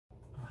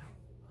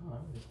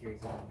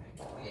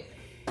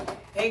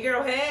Hey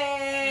girl,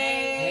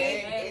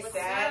 hey! Hey, It's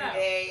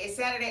Saturday. It's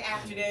Saturday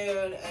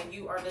afternoon, and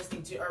you are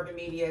listening to Urban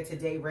Media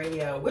Today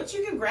Radio, which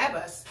you can grab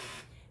us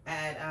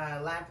at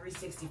Live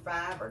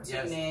 365 or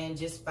TuneIn.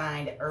 Just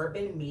find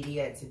Urban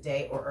Media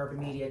Today or Urban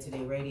Media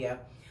Today Radio.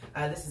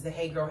 This is the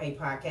Hey Girl, Hey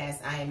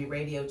podcast. I am your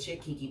radio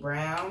chick, Kiki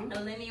Brown.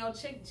 Millennial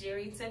chick,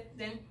 Jerry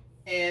Tipton.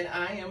 And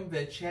I am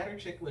the chatter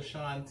chick,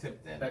 LaShawn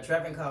Tipton. But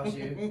Trevin calls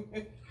you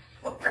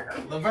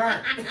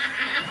Laverne. We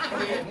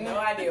have no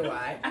idea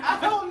why. I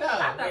don't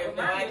know. We have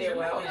no idea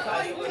why we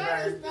call you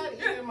That Laverne. is not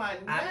even my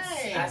name.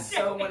 I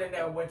so want to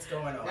know what's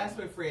going on. That's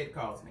what Fred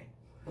calls me.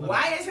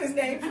 Why is his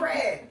name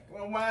Fred?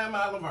 Well, why am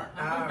I Laverne?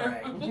 All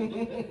right.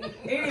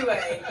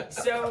 Anyway,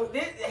 so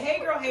this Hey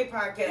Girl, Hey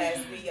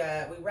podcast, we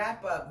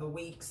wrap up the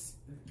week's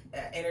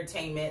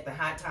entertainment, the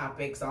hot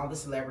topics, all the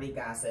celebrity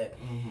gossip,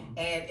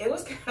 and it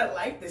was kind of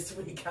like this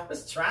week. I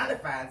was trying to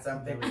find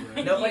something.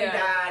 Nobody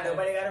died.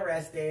 Nobody got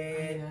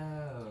arrested.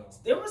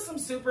 There was some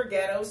super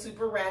ghetto,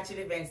 super ratchet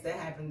events that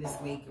happened this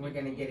week, and we're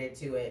gonna get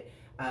into it.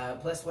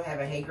 Plus, we'll have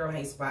a Hey Girl,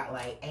 Hey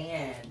spotlight,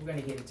 and we're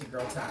gonna get into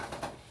Girl Talk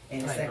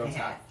in the second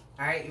half.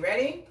 All right, you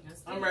ready?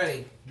 I'm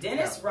ready.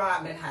 Dennis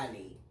Rodman,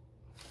 honey.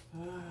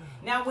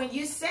 Now, when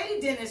you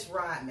say Dennis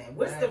Rodman,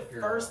 what's the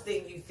first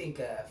thing you think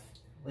of?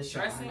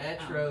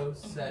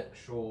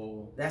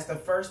 Metrosexual. That's the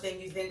first thing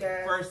you think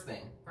of? First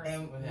thing.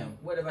 And with him.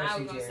 What about you, I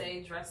was going to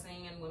Jerry? say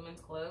dressing in women's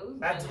clothes.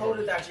 I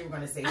totally thought you were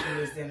going to say who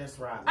is Dennis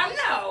Rodman. I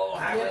know.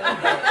 I really did. No,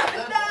 I'm I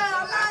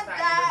not thought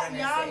that you were gonna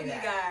young, say you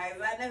that. guys.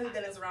 I know who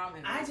Dennis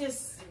Rodman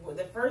is.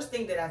 The first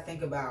thing that I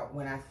think about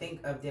when I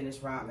think of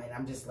Dennis Rodman,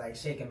 I'm just like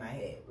shaking my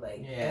head.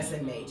 Like,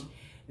 SMH.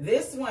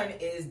 This one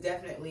is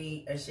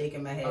definitely a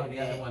shaking my head. Oh, the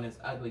other one is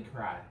Ugly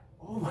Cry.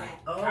 Oh my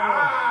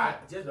God.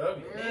 Just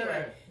ugly.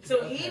 Anyway,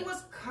 so he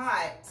was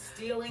caught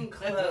stealing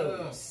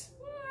clothes.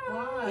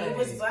 Why? He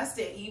was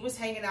busted. He was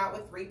hanging out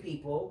with 3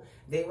 people.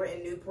 They were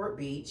in Newport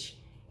Beach.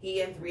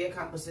 He and 3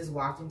 accomplices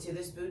walked into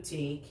this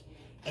boutique,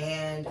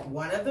 and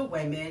one of the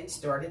women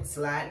started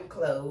sliding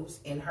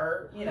clothes in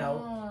her, you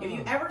know. If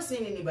you ever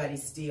seen anybody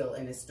steal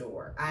in a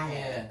store, I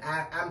have.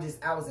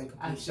 I was in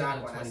complete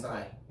shock when I saw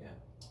it. Yeah.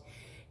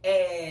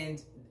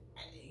 And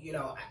you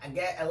know, I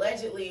get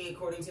allegedly,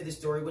 according to the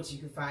story, which you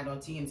can find on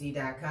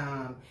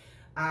TMZ.com,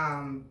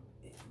 I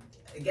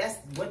guess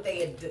what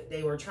they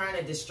were trying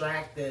to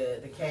distract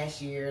the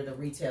cashier, the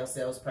retail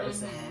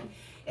salesperson,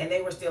 and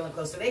they were stealing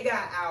clothes. So they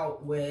got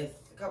out with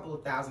a couple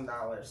of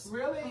 $1,000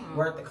 really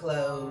worth of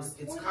clothes.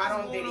 It's caught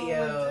on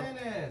video.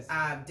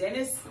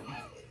 Dennis,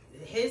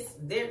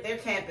 their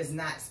camp is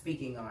not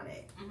speaking on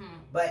it,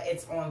 but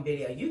it's on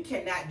video. You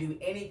cannot do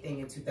anything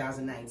in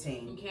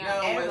 2019.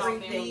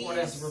 Everything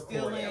is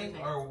recorded.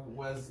 Or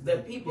was the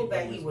people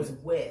that he was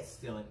with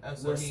stealing?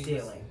 Were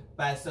stealing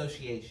by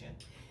association.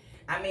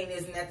 I mean,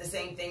 isn't that the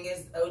same thing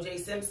as O.J.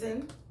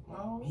 Simpson?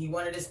 Well, he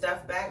wanted his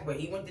stuff back, but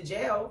he went to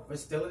jail for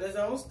stealing his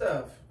own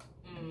stuff.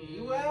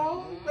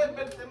 Well,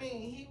 but I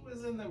mean,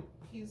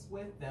 he's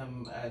with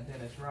them,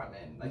 Dennis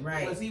Rodman. Like,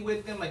 was he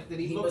with them? Like, did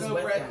he look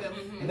over at them?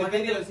 In the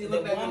videos, he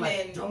looked at them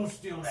like, don't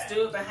steal that.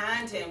 Stood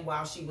behind him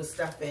while she was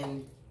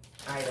stuffing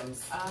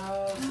items.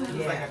 Oh, so he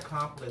was like an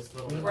accomplice.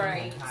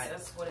 Right.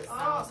 That's what it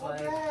sounds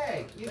like.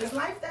 Is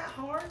life that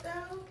hard,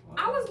 though?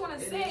 I was going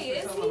to say,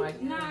 is he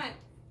not...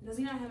 Does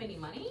he not have any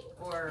money?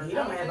 Or he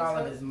don't have all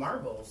of his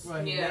marbles.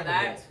 Well,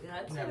 that's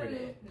never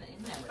did.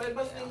 But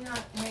wasn't he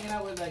not hanging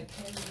out with like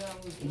Kim Jong?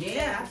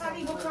 Yeah, I thought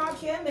he would call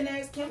Kim and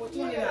ask Kim for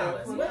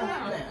 $20. What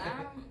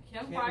happened?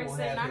 Kim probably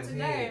said not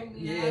today.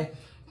 Yeah.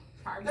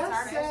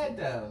 That's sad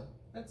though.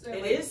 That's sad.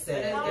 It is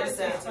sad. There's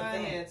sad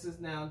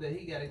finances now that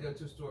he got to go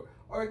to a store,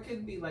 or it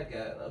could be like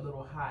a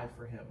little high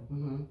for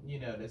him, you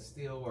know, to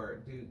steal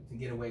or to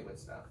get away with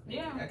stuff.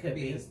 Yeah, that could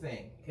be his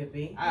thing. Could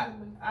be. I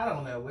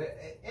don't know.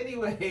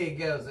 Anyway, it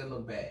goes. It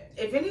look bad.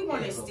 If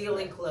anyone is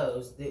stealing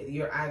clothes,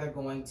 you're either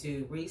going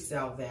to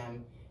resell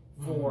them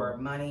for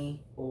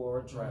money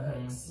or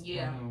drugs.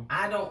 Yeah.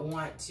 I don't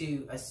want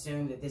to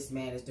assume that this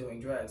man is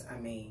doing drugs. I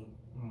mean.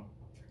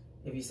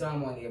 If you saw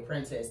him on The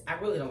Apprentice, I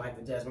really don't like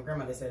the judge. My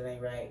grandmother said it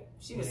ain't right.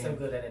 She was so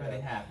good at it. But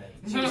it happened.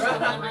 She was so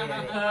good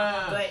at it.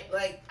 But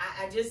like,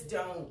 I just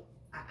don't.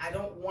 I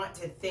don't want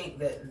to think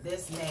that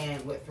this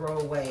man would throw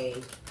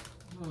away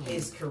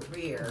his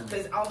career,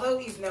 because although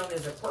he's known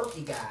as a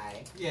quirky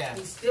guy,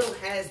 he still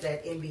has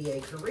that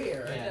NBA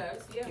career. He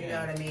does. Yeah. You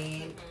know what I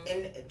mean?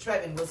 And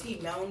Trevin, was he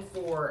known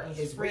for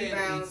his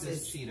rebounds?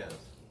 His Cheetos.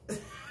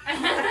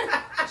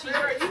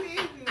 You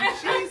eating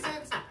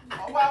Cheez-Its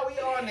while we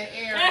on the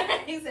air?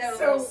 He said,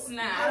 so,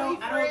 snap. I don't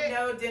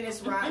know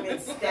Dennis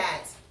Rodman's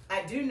stats.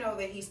 I do know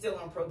that he's still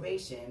on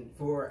probation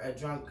for a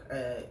drunk,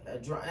 I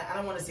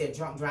don't want to say a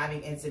drunk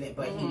driving incident,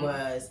 but he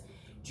was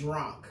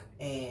drunk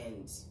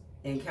and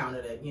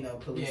encountered a,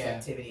 police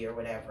activity or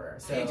whatever.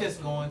 So he's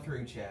just going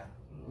through, child.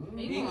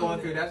 He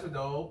going through. That's what the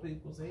old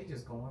people say. He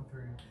just going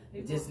through.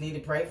 You just need to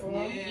pray for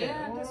him.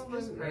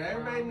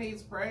 Everybody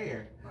needs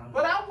prayer.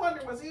 But I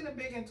wonder, was he in a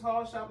big and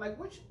tall shop? Like,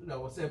 which?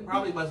 No, it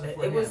probably wasn't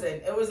for him.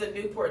 It was a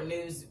Newport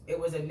News. It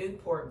was a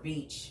Newport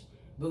Beach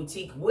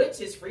boutique,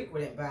 which is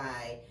frequented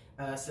by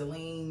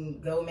Selena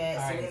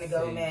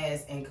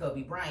Gomez, and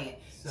Kobe Bryant.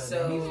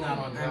 So he's not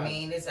on drugs. I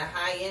mean, it's a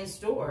high-end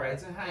store. Right,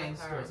 it's a high-end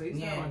store. So he's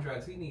not on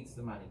drugs. He needs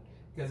the money.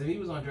 Because if he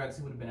was on drugs,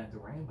 he would have been at the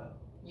Rainbow.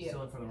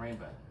 Stealing from the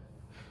Rainbow.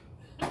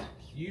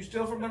 You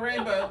steal from the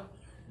Rainbow,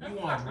 you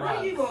want drugs. What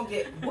are you going to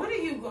get? What are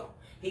you going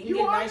He can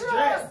get a nice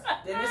dress.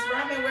 Dennis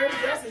Rodman wears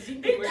dresses. You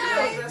can get a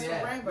dress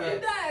from Rainbow. He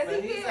does.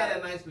 But he's at a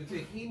nice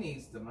boutique. He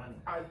needs the money.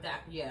 And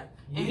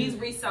he's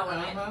reselling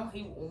it.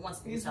 He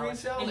wants to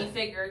resell it. And he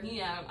figured,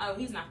 oh,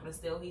 he's not going to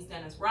steal. He's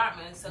Dennis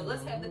Rodman. So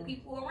let's have the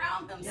people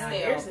around him steal.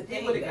 Here's the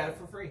thing. He would have got it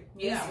for free.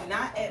 He's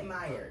not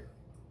admired.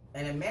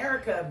 In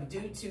America,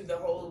 due to the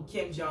whole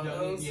Kim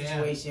Jong-un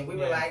situation, we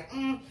were like,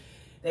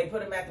 they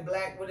put him at the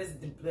black, what is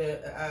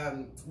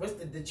what's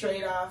the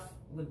trade-off?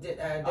 With Dave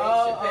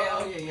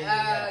Chappelle.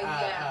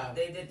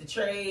 They did the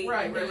trade.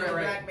 Right.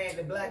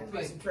 The black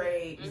person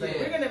trade. It's like,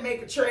 we're going to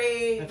make a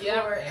trade. I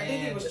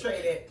think he was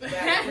traded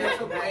back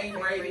to Wayne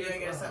Brady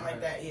or something like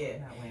that. Yeah.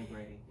 Not Wayne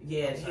Brady.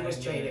 Yeah, he was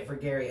traded for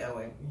Gary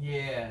Owen.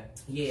 Yeah.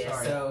 Yeah,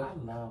 so. I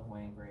love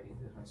Wayne Brady.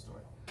 Different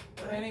story.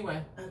 But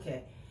anyway.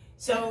 Okay.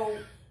 So,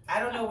 I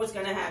don't know what's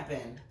going to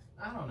happen.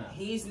 I don't know.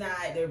 He's not,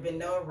 there have been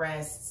no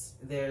arrests.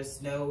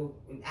 There's no,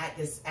 at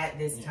this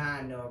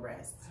time, no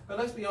arrests. But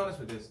let's be honest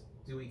with this.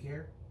 Do we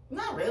care?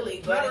 Not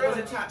really, but it was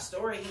a top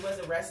story. He was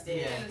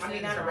arrested. I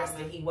mean, not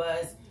arrested. He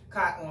was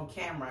caught on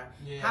camera.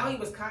 How he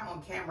was caught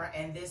on camera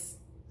and this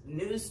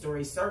news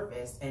story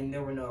surfaced and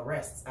there were no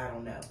arrests, I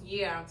don't know.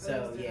 Yeah.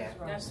 So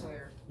that's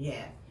weird.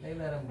 Yeah. They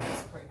let him go.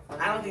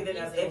 I don't think they're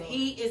gonna.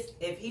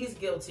 If he's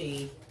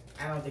guilty,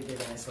 I don't think they're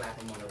gonna slap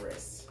him on the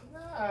wrist.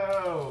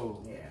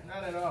 No. Yeah.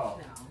 Not at all.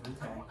 No.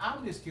 Okay.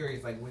 I'm just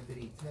curious. Like, what did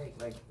he take?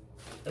 Like.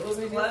 It was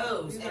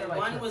clothes, and like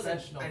one was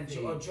a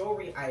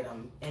jewelry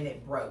item, and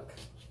it broke.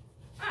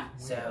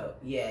 So,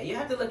 you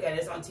have to look at it.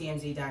 It's on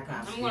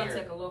TMZ.com. I'm going to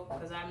take a look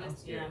because I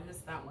missed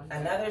that one.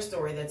 Another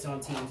story that's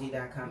on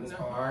TMZ.com is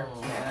R.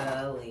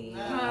 Kelly.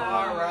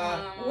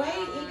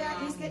 Wait,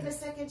 he's getting a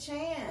second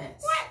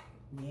chance. What?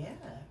 Yeah.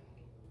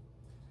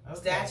 Okay.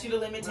 Statute of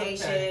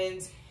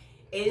limitations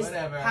is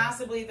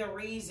possibly the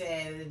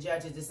reason the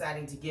judge is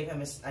deciding to give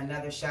him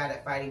another shot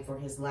at fighting for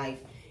his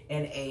life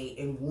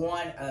in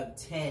one of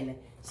 10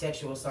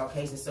 sexual assault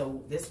cases.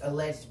 So this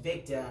alleged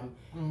victim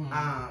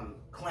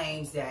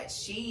claims that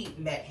she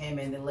met him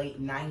in the late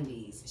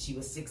 90s. She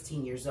was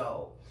 16 years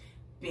old,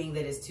 being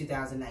that it's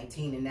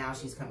 2019 and now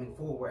she's coming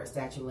forward.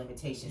 Statute of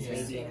limitations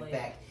may be in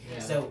effect.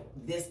 So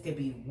this could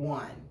be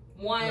one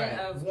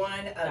of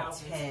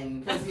 10.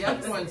 Because the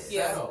other ones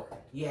settled.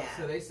 Yeah.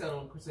 So they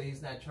settled, so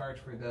he's not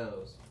charged for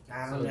those.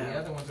 I don't know. The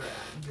other ones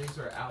these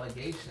are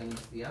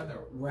allegations. The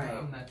other,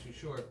 I'm not too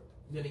sure.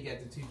 Then he got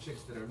the 2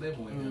 chicks that are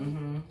living with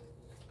him.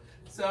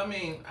 So, I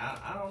mean,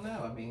 I don't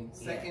know. I mean,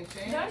 second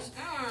chance?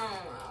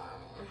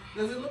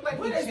 Does it look like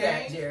what is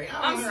that, Jerry?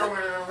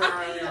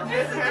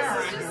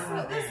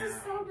 This is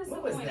so disappointing.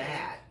 What was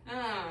that?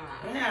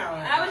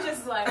 I was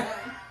just like...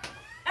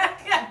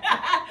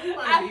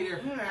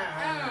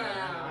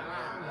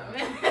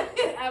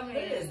 What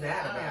is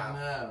that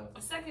about?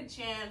 A second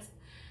chance.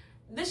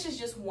 This is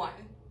just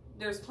one.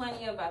 There's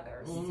plenty of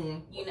others.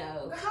 You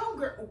know.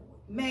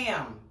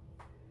 Ma'am.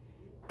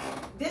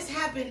 This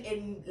happened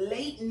in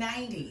late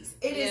 90s.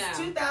 It is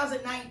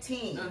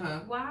 2019.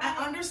 Wow.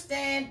 I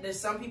understand that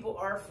some people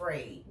are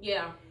afraid.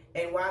 Yeah.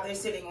 And while they're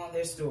sitting on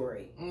their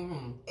story.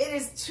 It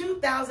is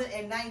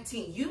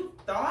 2019. You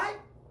thought?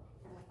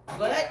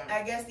 But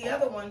I guess the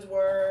other ones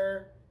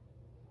were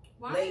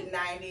late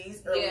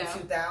 90s, early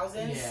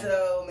 2000s.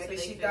 So maybe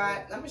she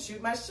thought, I'm going to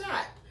shoot my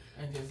shot.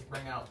 And just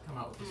come out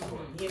with the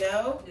story. You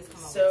know?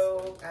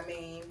 So, I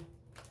mean.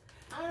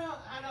 I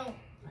don't.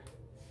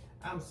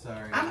 I'm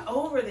sorry. I'm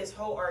over this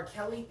whole R.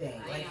 Kelly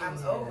thing. I'm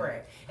over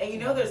it. And you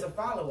know there's a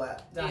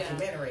follow-up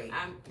documentary.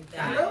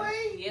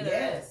 Really?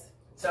 Yes.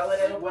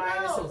 Soledad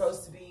O'Brien is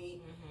supposed to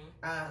be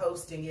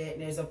hosting it,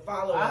 and there's a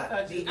follow-up. I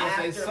thought you were going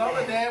to say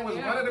Soledad was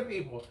one of the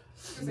people.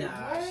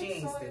 Nah, she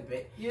ain't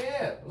stupid.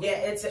 Yeah. Yeah,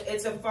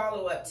 it's a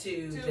follow-up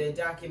to the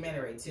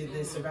documentary, to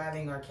the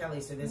Surviving R.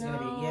 Kelly. So there's going to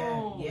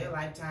be,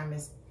 Lifetime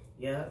is,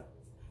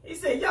 He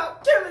said, y'all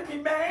killing me,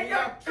 man.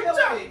 Y'all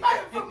killing me.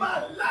 Fighting for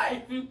my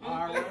life.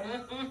 All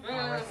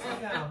right, sit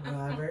down.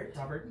 Robert.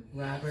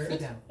 Sit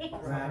down.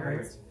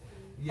 Robert.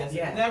 Yes,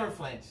 never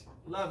flinch.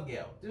 Love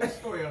Gail. Do a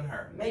story on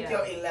her. Make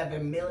your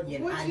 11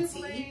 million, Would auntie. you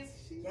please?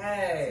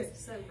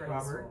 Yes. So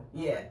Robert.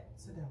 Yeah.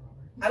 Sit down,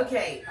 Robert.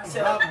 Okay,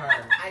 so love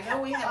her. I know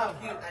we have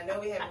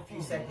a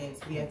few seconds.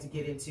 We have to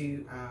get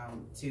into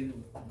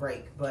to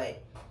break,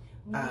 but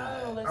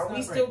are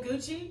we still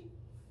Gucci?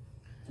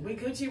 We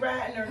Gucci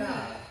riding or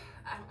not?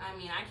 I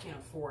mean, I can't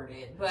afford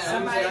it, but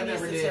somebody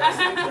needs to tell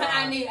Snoop Dogg.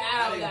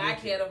 I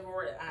can't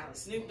afford it.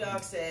 Snoop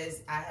Dogg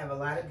says, I have a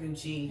lot of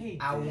Gucci.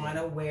 I want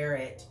to wear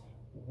it.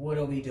 What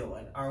are we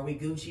doing? Are we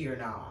Gucci or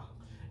nah?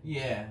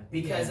 Yeah.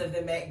 Because of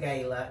the Met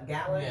Gala.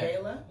 Gala?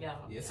 Yeah.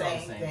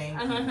 Same thing.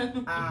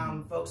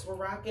 Folks were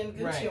rocking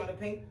Gucci on the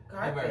pink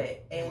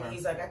carpet. And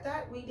he's like, I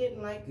thought we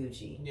didn't like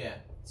Gucci. Yeah.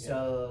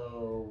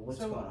 So, what's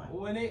going on?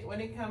 When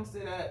it comes to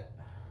that,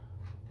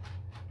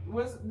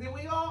 Did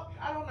we all?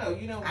 I don't know.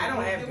 You know, I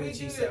don't have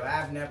Gucci, so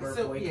I've never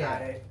boycotted.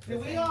 Yeah.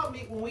 Did we all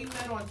meet when we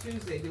met on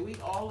Tuesday? Did we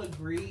all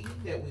agree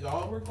that we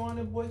all were going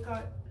to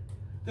boycott?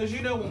 Because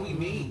you know when we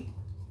meet,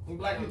 when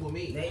black people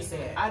meet, they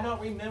said. I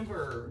don't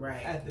remember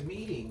at the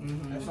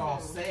meeting us all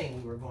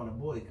saying we were going to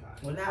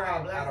boycott. Well, not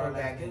all black people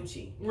got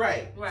Gucci.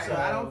 Right. So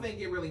I don't think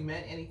it really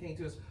meant anything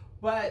to us.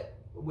 But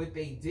what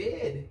they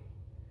did,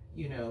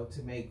 you know,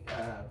 to make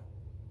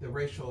the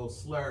racial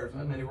slurs,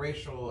 I mean the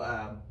racial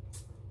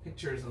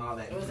pictures and all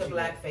that. It was a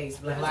blackface.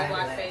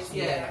 Blackface.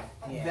 Yeah.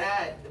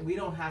 That we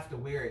don't have to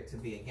wear it to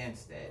be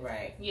against it.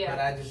 Right. Yeah.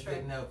 But I just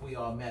didn't know if we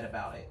all met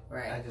about it.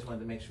 Right. I just wanted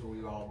to make sure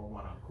we all were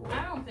one on court.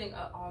 I don't think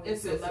all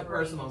these celebrities a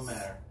personal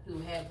matter. Who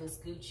had this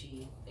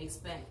Gucci, they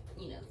spent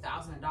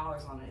thousands of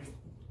dollars on it,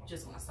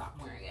 just want to stop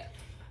wearing it.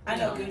 I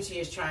know Gucci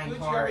is trying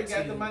hard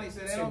to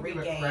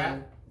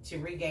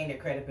regain their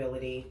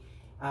credibility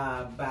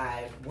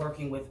by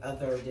working with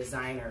other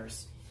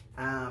designers.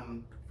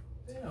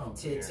 They're gonna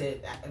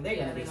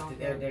be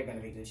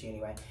Gucci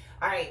anyway.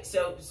 All right.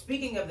 So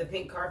speaking of the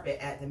pink carpet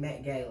at the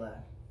Met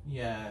Gala,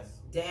 yes.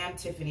 Damn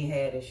Tiffany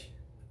Haddish.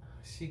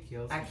 She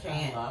kills. I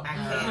can't.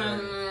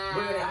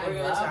 We're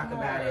gonna talk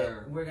about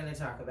it. We're gonna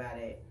talk about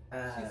it.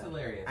 She's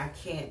hilarious. I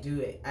can't do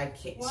it. I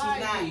can't. Why,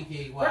 she's not.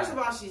 Kiki? Why? First of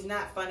all, she's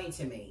not funny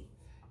to me.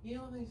 You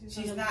don't think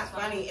she's not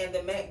funny, and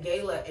the Met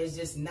Gala is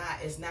just not.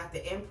 It's not the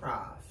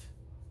improv.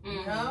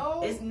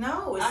 No, it's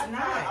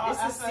not.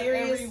 It's a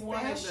serious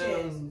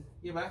fashion.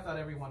 Yeah, but I thought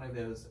every one of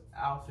those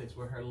outfits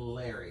were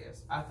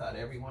hilarious. I thought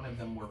every one of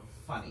them were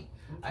funny.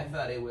 Okay. I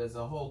thought it was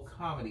a whole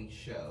comedy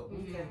show.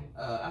 Okay.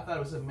 I thought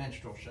it was a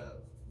minstrel show.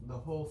 The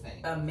whole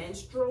thing. A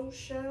minstrel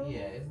show?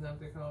 Yeah, isn't that what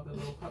they're called? The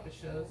little puppet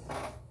shows?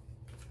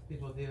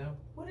 People do them.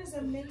 What is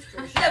a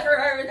minstrel show? Never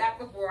heard that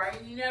before. I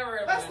never.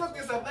 Let's look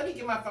this up. Let me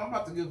get my phone. I'm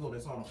about to Google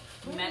this. Hold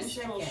on.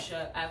 Minstrel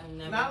show. I've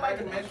never. Not like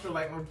a minstrel,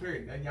 like no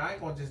period. Y'all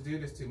ain't gonna just do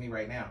this to me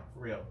right now,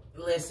 for real.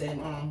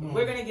 Listen,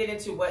 we're gonna get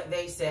into what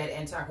they said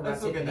and talk about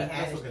Tiffany Haddish.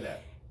 Let's look at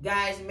that.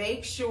 Guys,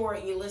 make sure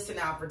you listen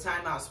out for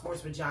Time Out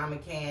Sports with John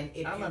McCann.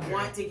 If you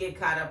want to get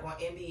caught up on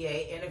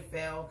NBA,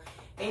 NFL,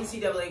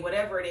 NCAA,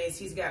 whatever it is,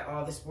 he's got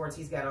all the sports.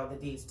 He's got all the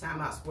deets. Time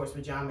Out Sports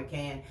with John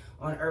McCann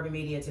on Urban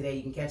Media Today.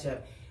 You can catch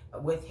up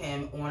with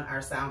him on our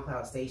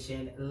SoundCloud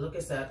station. Look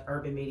us up,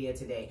 Urban Media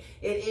Today.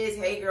 It is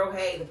Hey Girl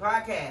Hey, the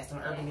podcast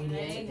on Urban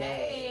Media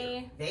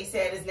Today. They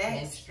said it's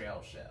next.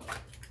 Minstrel show.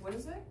 What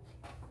is it?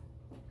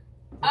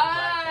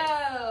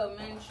 Oh,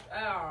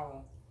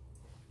 minstrel.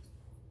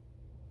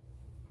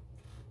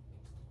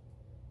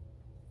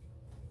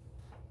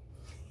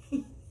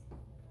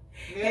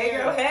 Hey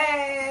Girl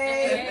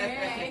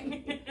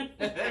Hey.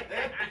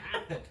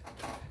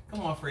 Come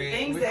on, Fred.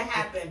 Things that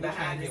happen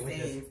behind the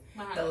scenes.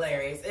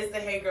 Hilarious. It's the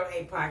Hey Girl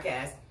Hey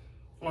podcast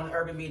on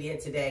Urban Media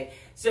Today.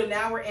 So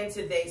now we're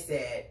into They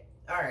Said.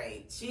 All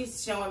right,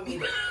 she's showing me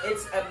that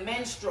it's a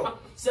minstrel.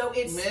 So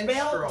it's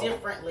spelled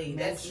differently.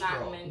 That's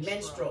not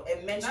minstrel.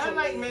 And minstrel. Not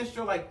like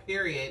minstrel, like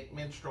period.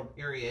 Minstrel,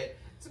 period.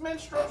 It's a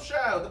minstrel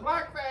show. The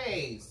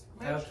blackface.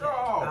 Minstrel.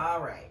 Okay.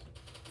 All right.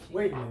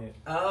 Wait a minute.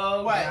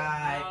 Oh, what?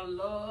 God. Oh,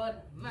 Lord.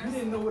 You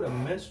didn't know what a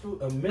minstrel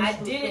I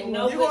didn't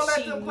know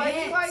what she meant. You gonna let them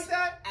play you like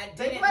that?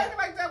 They played it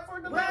like that for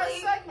the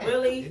last segment.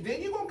 Really? And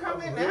then you gonna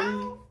come in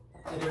now?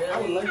 Really?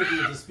 I would love to be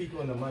able to speak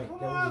on the mic.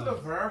 Come on,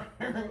 Laverne.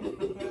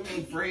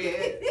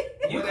 Fred.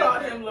 You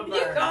called him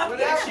Laverne.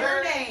 That's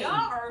your name. Y'all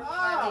are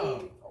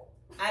funny.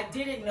 I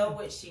didn't know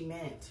what she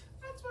meant.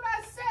 That's what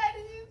I said.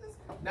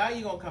 Now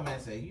you're going to come in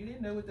and say, you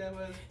didn't know what that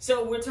was?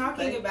 So we're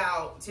talking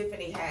about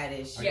Tiffany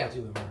Haddish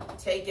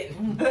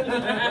taking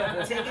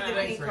the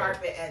pink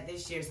carpet at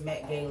this year's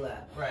Met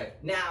Gala. Right.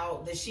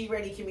 Now, the She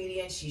Ready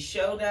comedian, she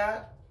showed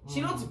up.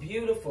 She looked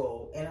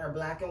beautiful in her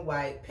black and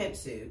white pimp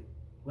suit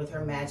with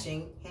her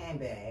matching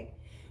handbag.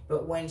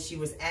 But when she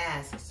was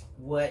asked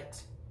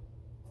what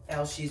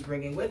else she's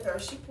bringing with her,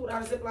 she pulled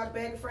out a Ziploc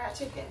bag of fried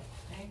chicken.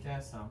 Ain't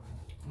that something?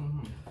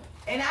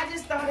 And I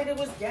just thought that it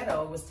was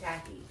ghetto. It was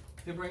tacky.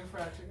 To bring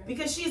fried chicken?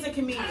 Because she's a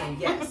comedian.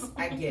 Yes,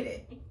 I get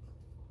it.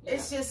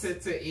 It's just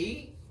to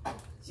eat.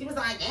 She was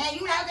like, "Yeah,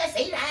 you know, just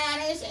sit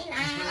down and sit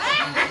down."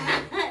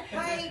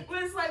 Like,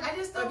 it's like I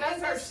just don't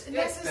think that's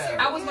necessary.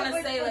 I was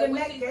gonna say, like, the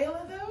Met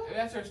Gala though.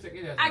 That's her stick.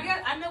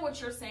 I know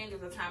what you're saying.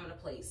 There's a time and a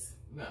place.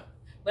 No.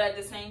 But at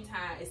the same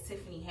time, it's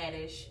Tiffany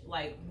Haddish.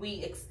 Like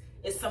it's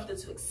something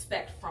to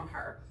expect from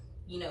her.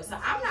 You know, so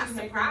I'm not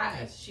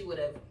surprised she would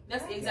have.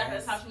 That's exactly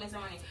how she makes her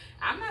money.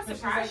 I'm not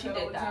surprised she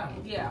did that.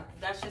 Yeah,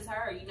 that's just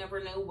her. You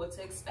never know what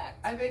to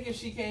expect. I think if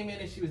she came in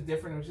and she was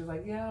different and she was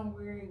like, yeah, I'm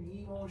wearing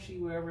Givenchy,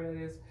 wherever it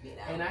is,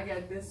 and I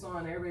got this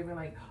on, everybody been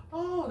like,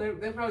 oh,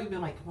 they've probably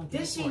been like, come on,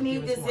 did she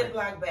need the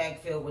Ziploc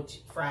bag filled with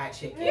fried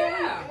chicken?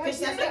 Yeah.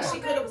 Because I think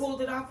she could have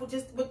pulled it off with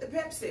the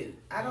pimp suit.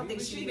 I don't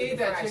think she needed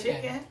the fried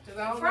chicken.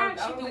 Fried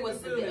chicken was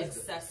the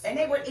excessive. And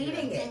they were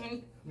eating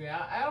it.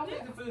 Yeah, I don't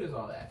think the food is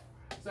all that.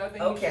 So I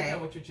think you should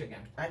come with your chicken.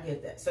 I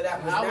get that. So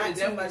that was not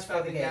too much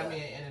for the Gala.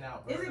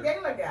 Is it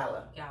Gala or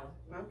Gala? Gala.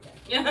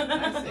 Okay.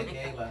 I said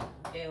Gala.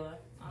 Gala.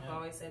 I've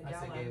always said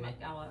Gala. I met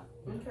Gala.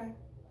 Okay.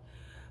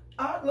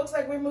 Oh, it looks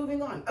like we're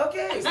moving on.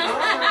 Okay.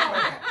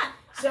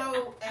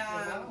 So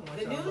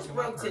the news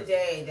broke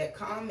today that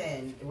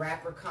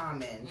rapper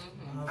Common,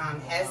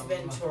 has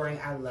been touring.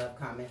 I love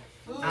Common.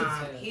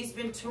 He's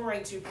been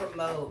touring to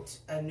promote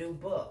a new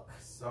book.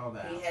 Saw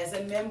that. He has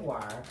a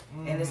memoir,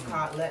 and it's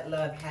called "Let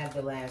Love Have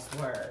the Last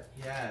Word."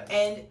 Yes.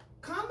 And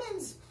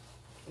Common's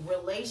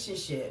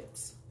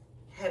relationships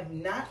have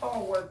not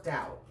all worked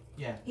out.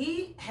 Yeah.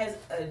 He has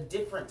a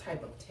different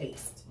type of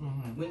taste.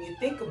 When you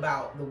think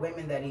about the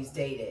women that he's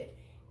dated,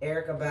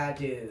 Erykah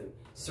Badu,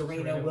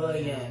 Serena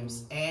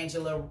Williams,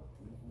 Angela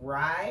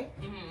Rye.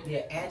 Yeah,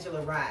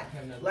 Angela Rye.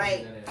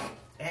 Like,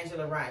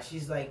 Angela Rye,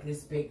 she's like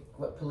this big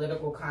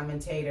political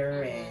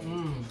commentator,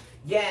 and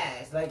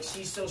yes, like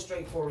she's so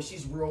straightforward.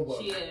 She's real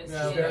woke. She is.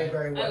 She's very,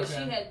 very woke. Oh, she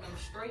had them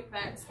straight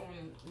backs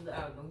on the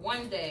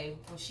one day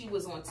when she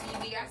was on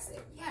TV. I said,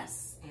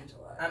 yes,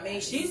 Angela. I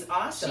mean, she's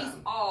awesome. She's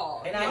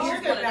all. And I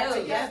hear they're back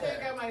together. Yeah, I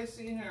think I might have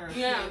seen her on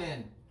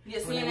TuneIn. Yeah,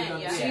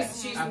 CNN, yeah.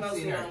 She's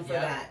mostly known for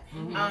that.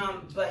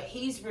 But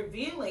he's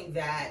revealing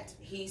that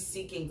he's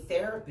seeking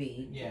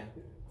therapy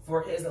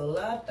for his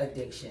love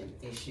addiction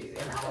issue.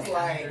 And I was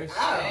like,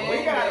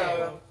 we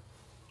gotta...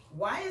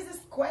 Why is this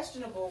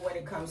questionable when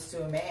it comes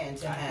to a man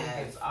to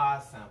have it's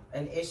awesome.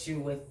 an issue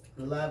with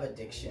love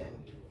addiction?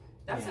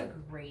 That's a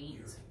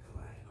great...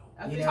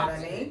 You know what I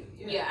mean?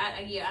 Yeah,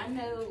 I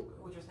know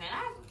what you're saying.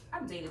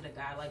 I've dated a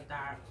guy like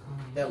that.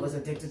 That was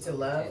addicted to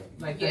love?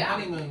 Like the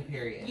honeymoon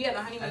period. Yeah,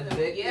 the honeymoon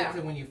period. period.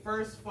 To when you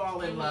first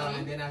fall in love,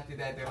 and then after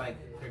that, they're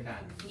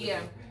done.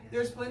 Yeah.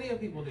 There's plenty of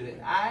people do that.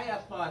 I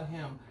applaud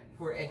him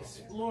for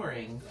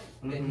exploring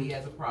that he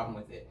has a problem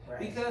with it. Right.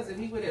 Because if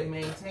he would have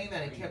maintained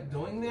that and kept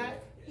doing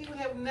that, he would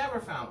have never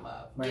found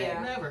love. Right.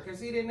 Yeah. Never, because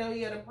he didn't know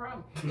he had a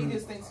problem. He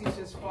just thinks he's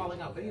just falling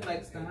out, but he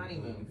likes the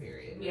honeymoon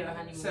period. Yeah, the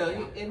honeymoon.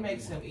 So it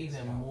makes him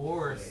even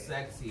more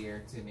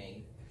sexier to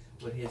me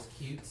with his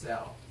cute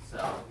self.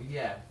 So,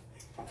 yeah.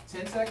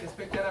 10 seconds,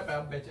 pick that up.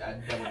 I'll bet you I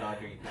double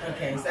dogger you.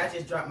 Okay, so I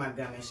just dropped my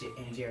gum and shit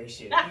in Jerry's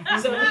shoe.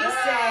 So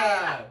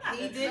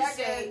he did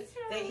say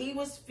that he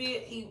was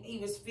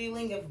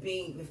feeling of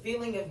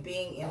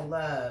being in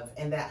love,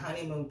 and that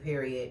honeymoon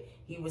period,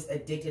 he was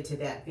addicted to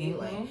that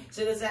feeling.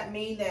 So does that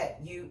mean that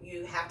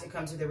you have to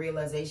come to the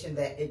realization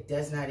that it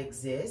does not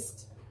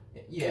exist?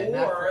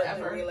 Yeah, or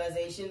the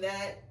realization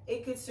that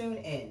it could soon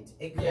end.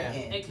 It could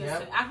end. It can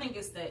I think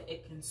it's that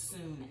it can soon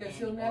end. Because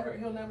he'll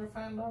never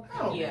find love.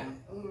 Yeah.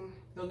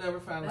 He'll never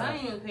find love.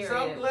 So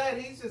I'm glad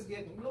he's just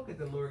look at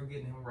the Lord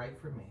getting him right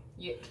for me.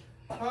 Yeah.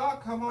 Oh,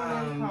 come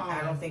on.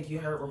 I don't think you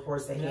heard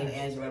reports that he and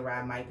Angela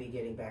Rye might be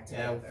getting back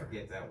together. Yeah,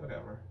 forget that,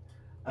 whatever.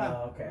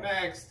 Oh, okay.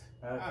 Next.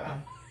 Okay.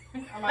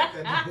 I like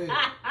that dude.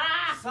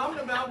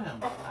 Something about him.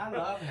 I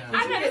love him.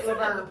 Could you get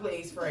Laverne,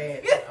 please,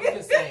 Fred? I'm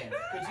just saying.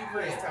 Could you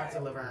please talk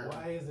to Laverne?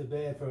 Why is it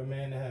bad for a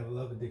man to have a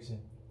love addiction?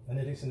 An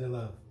addiction to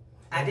love?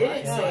 I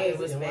didn't say it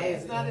was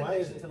bad. And why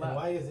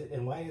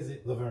is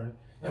it, Laverne?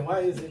 And why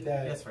is it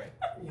that, that's right.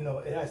 You know,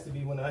 it has to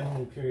be when the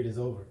honeymoon period is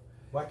over?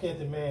 Why can't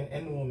the man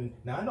and the woman...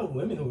 Now, I know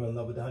women who are in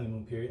love with the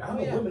honeymoon period. I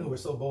know women who are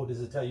so bold as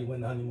to tell you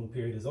when the honeymoon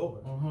period is over.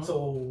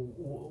 So,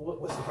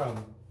 what's the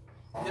problem?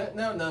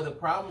 No. The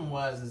problem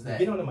is that...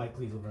 Get on the mic,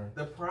 please, Laverne.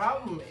 The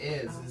problem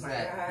is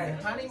that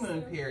the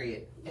honeymoon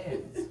period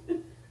ends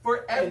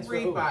for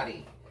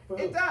everybody.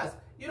 It does.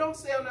 You don't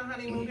stay on the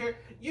honeymoon period.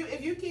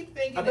 If you keep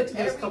thinking I bet you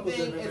there's everything couples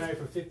that have been married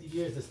for 50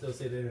 years that still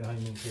say they're in the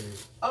honeymoon period.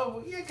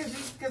 Oh, yeah,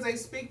 because they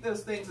speak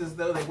those things as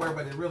though they were,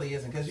 but it really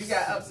isn't. Because you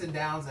got ups and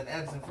downs and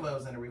ebbs and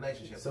flows in a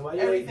relationship. So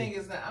everything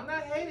is not... I'm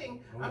not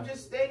hating. I'm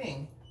just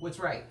stating what's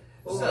right.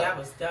 Oh, so, that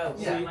was dope.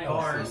 Yeah,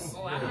 bars.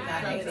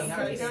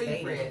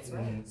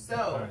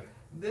 So,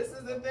 this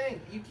is the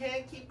thing. You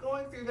can't keep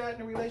going through that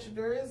in a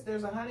relationship.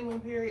 There's a honeymoon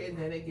period, and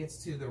then it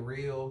gets to the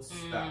real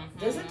stuff.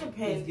 Does it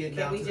depend?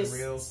 Can we just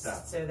real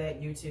stuff. So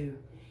that you two...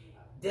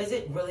 Does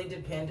it really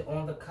depend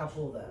on the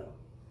couple, though?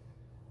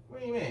 What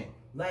do you mean?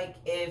 Like,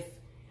 if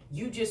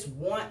you just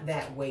want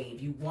that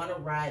wave, you want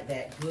to ride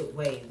that good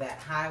wave, that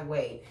high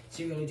wave,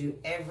 so you're going to do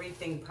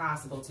everything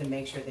possible to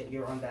make sure that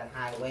you're on that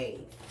high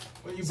wave.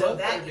 Well, you so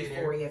that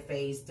euphoria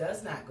phase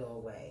does not go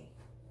away.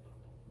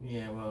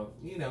 Yeah, well,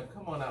 you know,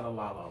 come on out of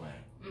La La Land.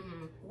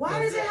 Why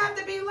does it have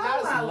to be La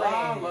La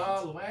Land?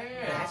 La La Land.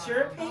 That's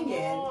your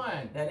opinion. Come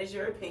on. That is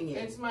your opinion.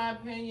 It's my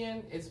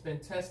opinion. It's been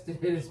tested.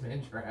 It's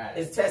been tried.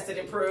 It's tested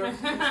and proved.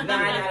 9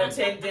 out of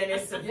 10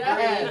 dentists agree.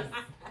 Yes.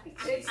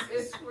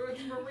 It's for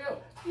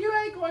real. You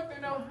ain't going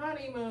through no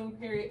honeymoon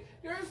period.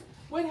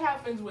 What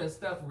happens when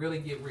stuff really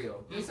get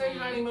real? This ain't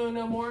honeymoon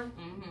no more.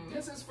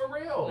 This is for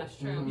real. That's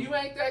true. You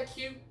ain't that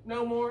cute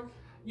no more.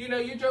 You know,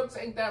 your jokes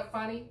ain't that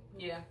funny.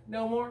 Yeah.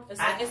 No more.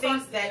 I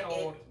think that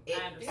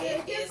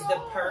it is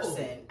the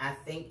person. I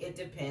think it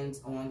depends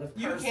on the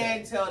person. You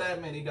can't tell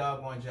that many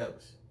doggone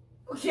jokes.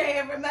 Okay,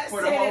 I'm not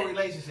for the whole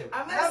relationship.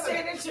 I'm not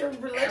saying that your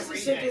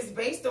relationship is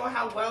based on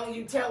how well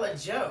you tell a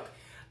joke.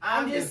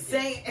 I'm just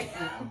saying.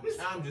 I'm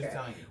just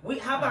telling you.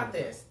 How about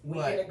this? We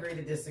can agree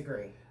to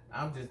disagree.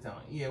 I'm just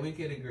telling you. Yeah, we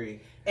could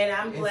agree. And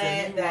I'm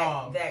glad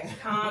that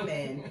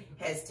Common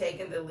has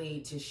taken the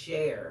lead to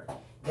share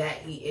that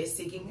he is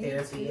seeking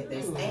therapy at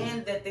this,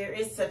 and that there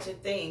is such a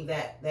thing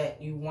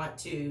that you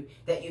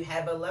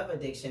have a love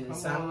addiction. And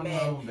some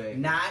men,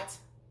 not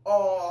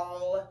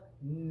all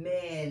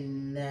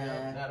men,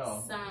 not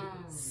all.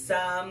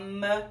 Some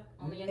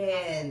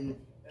men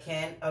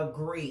can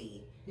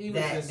agree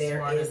that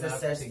there is a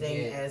such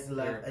thing as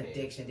love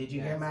addiction. Did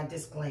you hear my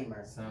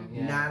disclaimer?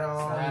 Not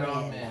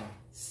all men.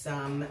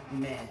 Some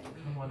men.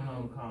 Come on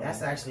home, Colin.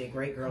 That's actually a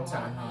great girl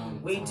talk.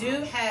 We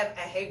do have a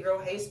Hey Girl,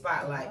 Hey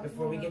Spotlight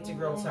before we get to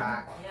girl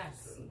talk.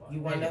 Yes. You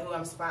want to know who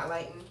I'm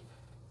spotlighting?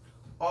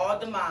 All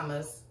the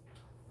mamas,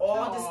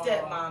 all the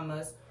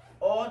stepmamas,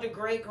 all the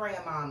great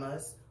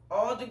grandmamas,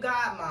 all the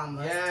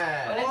godmamas,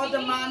 all the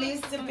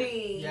mommies to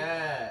be,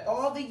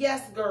 all the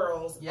yes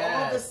girls,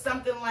 all the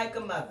something like a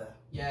mother.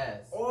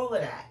 Yes. All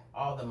of that.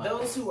 All the mothers.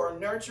 Those who are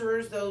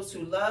nurturers, those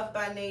who love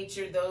by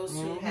nature, those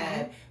who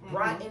have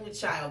brought in a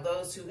child,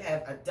 those who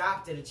have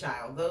adopted a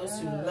child, those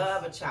who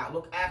love a child,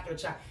 look after a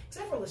child.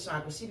 Except for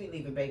LaShawn, because she be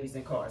leaving babies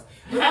in cars.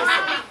 We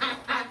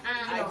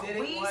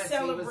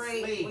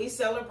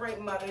celebrate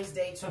Mother's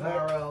Day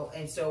tomorrow,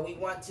 and so we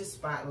want to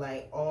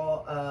spotlight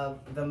all of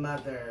the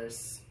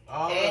mothers.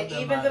 And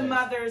even the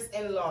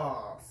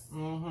mothers-in-laws.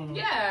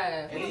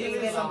 Yeah. And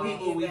even some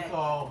people we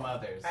call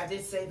mothers. I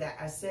did say that.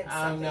 I said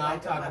something I'm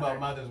talking about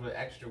mothers with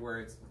extra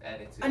words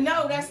added to it.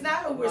 No, that's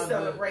not who we're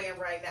celebrating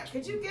right now.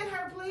 Could you get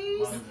her,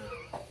 please?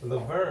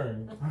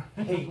 Laverne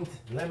hate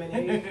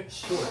lemonade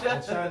short.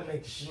 I'm trying to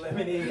make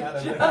lemonade out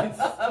of lemons.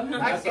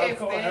 I can't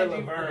call her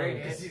Laverne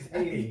because she's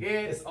hating.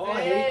 It's all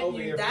hate over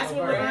here. That's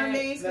what Laverne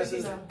means?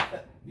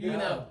 You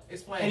know,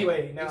 explain.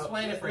 Anyway, now,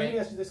 explain it, let me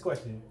ask you this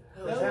question.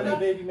 Does having a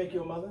baby make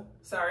you a mother?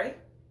 Sorry?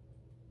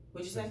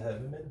 What'd you say? Does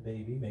having a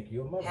baby make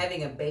you a mother?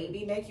 Having a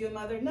baby make you a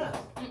mother? No.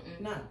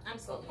 No.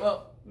 Absolutely.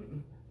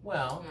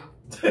 Well.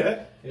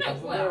 Here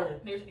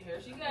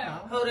she go.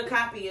 Hoda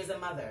Kotb is a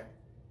mother.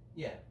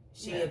 Yeah.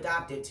 She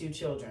adopted 2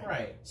 children.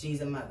 Right. She's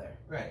a mother.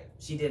 Right.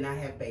 She did not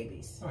have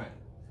babies. Right.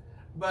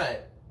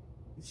 But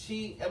it's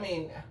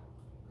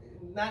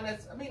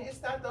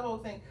not the whole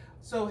thing.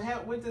 So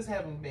what does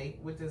having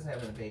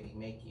a baby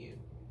make you?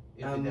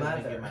 A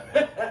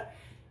mother.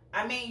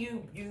 I mean,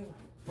 you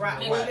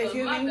brought forth a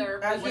human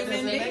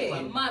being.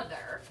 A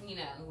mother, you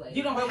know. Like,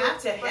 you don't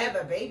have to have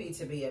a baby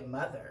to be a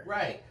mother.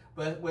 Right.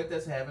 But what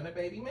does having a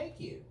baby make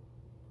you?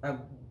 A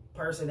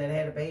person that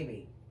had a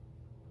baby.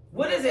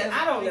 What is it?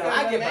 I don't know.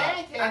 I give up.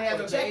 Man can't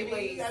have a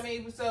baby. I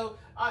mean, so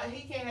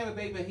he can't have a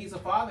baby, but he's a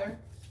father.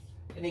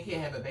 And he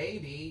can't have a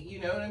baby, you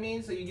know what I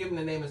mean? So you give him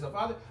the name as a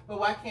father, but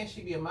why can't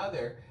she be a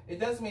mother? It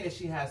doesn't mean that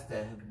she has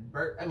to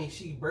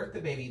she birthed the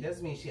baby. It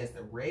doesn't mean she has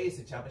to raise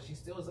the child, but she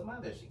still is a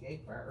mother. She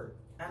gave birth.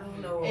 I don't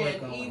know where we're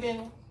going.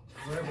 Even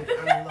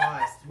I'm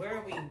lost. Where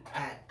are we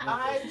at?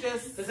 I'm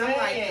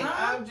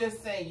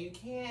just saying, you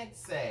can't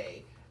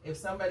say if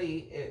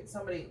somebody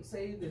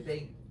say that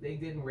they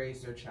didn't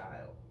raise their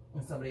child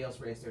and somebody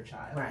else raised their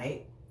child.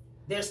 Right.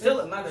 They're still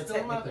a mother,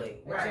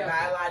 technically. Right.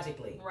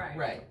 Biologically.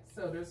 Right.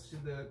 So there's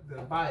the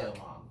bio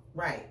mom.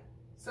 Right.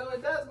 So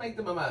it does make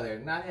them a mother.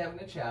 Not having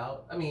a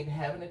child. I mean,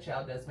 having a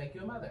child does make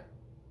you a mother.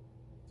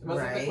 Was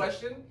it the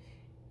question?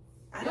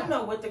 I don't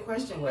know what the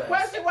question was. The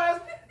question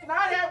was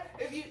not have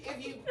if you.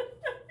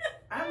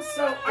 I'm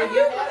so. Are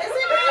you? Is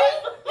it me?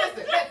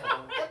 Listen.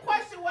 The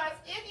question was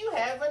if you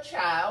have a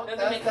child, does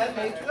that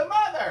make you a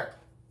mother?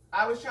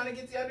 I was trying to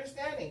get the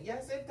understanding.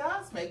 Yes, it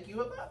does make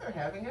you a mother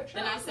having a child.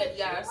 Then I said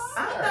yes.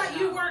 I thought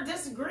you were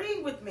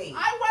disagreeing with me.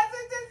 I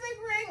wasn't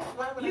disagreeing.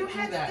 Why would you I do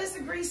had that? to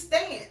disagree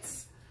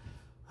stance.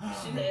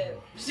 She did.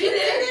 She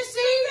did.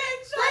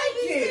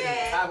 Thank you.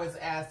 I was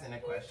asking a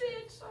question.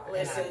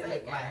 Listen, I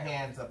put my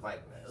hands up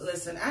like this.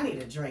 Listen, I need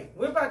a drink.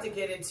 We're about to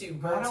get into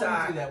girl talk. I don't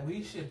want to do that.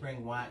 We should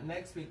bring wine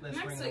next week. Let's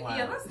bring the wine.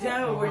 Yeah, let's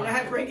no, we're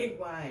not bringing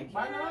wine.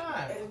 Why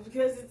not?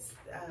 Because it's.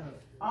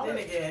 Then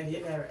again,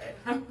 you never.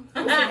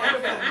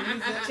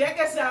 Check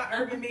us out,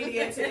 Urban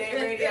Media Today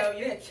Radio.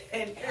 You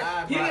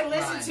can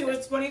listen to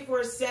us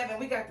 24/7.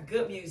 We got the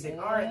good music,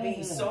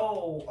 R&B,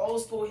 soul,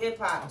 old school hip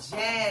hop,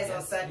 jazz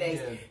on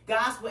Sundays,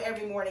 gospel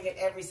every morning and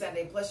every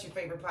Sunday. Plus your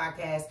favorite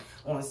podcast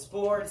on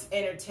sports,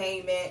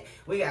 entertainment.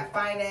 We got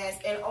finance,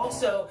 and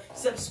also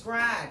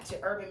subscribe to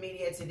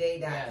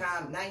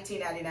UrbanMediaToday.com.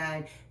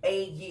 $19.99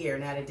 a year,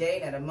 not a day,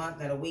 not a month,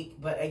 not a week,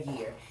 but a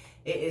year.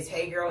 It is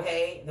Hey Girl,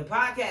 Hey, the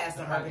podcast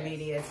on Urban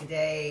Media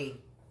Today.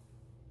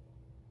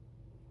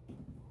 We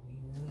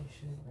really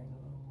should bring a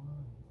little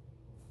wine.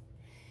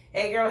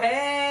 Hey Girl,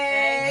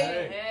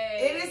 Hey.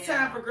 Hey. It is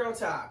time for Girl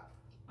Talk.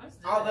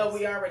 Although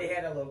we already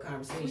had a little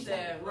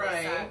conversation.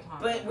 Right.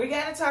 But we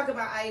got to talk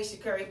about Ayesha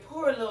Curry.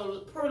 Poor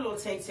little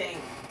Ting-Ting.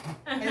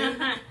 Poor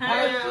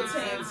little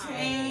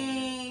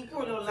Ting-Ting.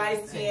 Poor little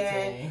light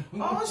skin.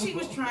 All she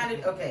was trying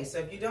to... Okay, so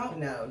if you don't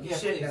know, you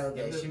should know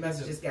this. She must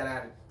have just got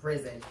out of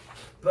prison.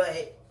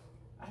 But,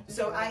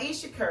 so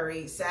Ayesha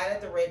Curry sat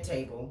at the red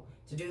table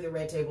to do the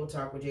red table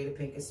talk with Jada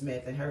Pinkett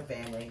Smith and her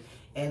family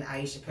and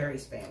Ayesha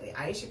Curry's family.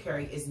 Ayesha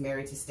Curry is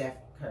married to Steph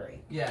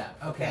Curry. Yeah.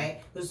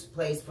 Okay. Who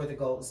plays for the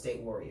Golden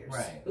State Warriors.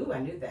 Right. Ooh, I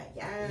knew that.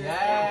 Yes.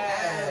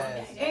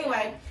 Yes.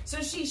 Anyway,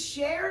 so she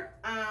shared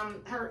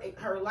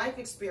her life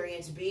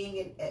experience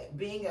being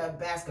a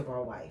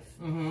basketball wife.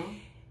 Mm-hmm.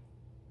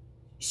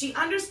 She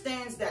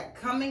understands that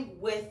coming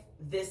with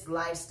this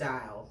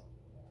lifestyle,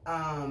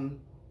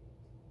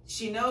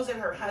 she knows that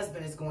her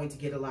husband is going to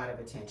get a lot of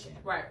attention.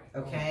 Right.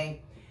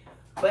 Okay.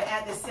 But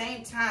at the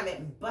same time,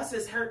 it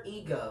busts her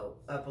ego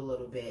up a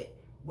little bit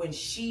when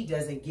she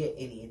doesn't get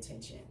any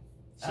attention.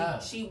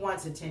 She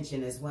wants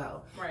attention as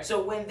well. Right.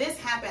 So when this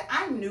happened,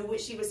 I knew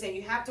what she was saying.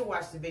 You have to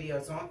watch the video.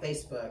 It's on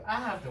Facebook. I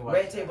have to watch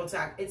Red Table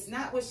Talk. It's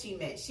not what she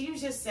meant. She was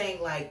just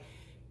saying, like,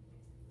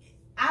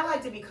 I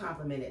like to be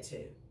complimented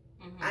too.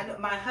 Mm-hmm. I know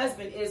my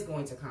husband is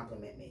going to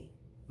compliment me.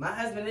 My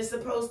husband is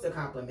supposed to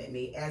compliment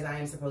me as I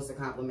am supposed to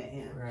compliment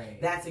him. Right.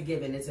 That's a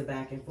given. It's a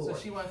back and forth.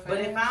 So she wants but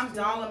if I'm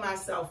dolling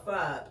myself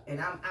up and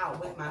I'm out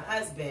with my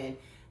husband,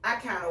 I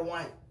kind of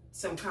want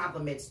some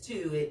compliments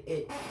too.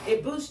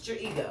 It boosts your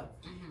ego.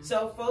 Mm-hmm.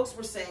 So folks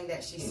were saying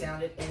that she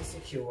sounded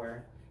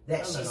insecure,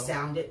 that she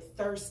sounded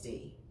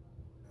thirsty.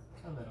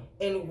 A little.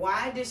 And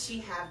why does she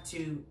have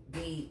to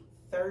be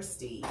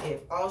thirsty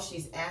if all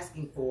she's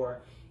asking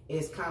for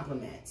is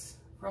compliments?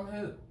 From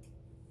who?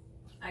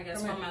 I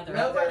guess from other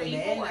Nobody,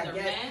 people, men, I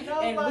guess.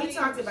 men. And we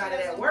talked about it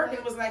at work, and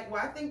it was like,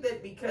 well, I think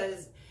that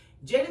because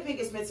Jada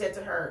Pinkett Smith said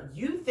to her,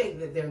 you think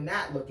that they're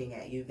not looking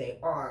at you. They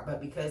are, but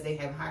because they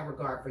have high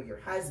regard for your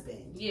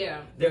husband,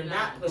 they're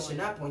not pushing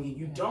up on you.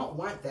 You don't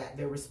want that.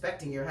 They're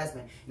respecting your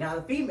husband. Now,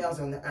 the females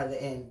on the other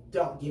end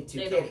don't give two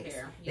kitties. Don't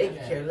care. They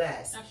can care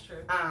less. That's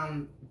true.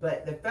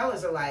 But the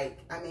fellas are like,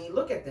 I mean,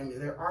 look at them.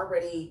 They're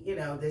already,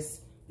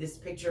 this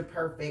picture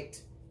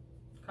perfect,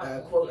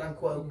 quote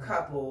unquote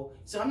couple.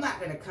 So I'm not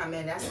gonna come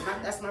in.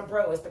 That's my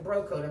bro. It's the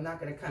bro code. I'm not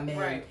gonna come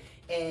in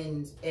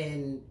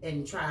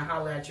and try and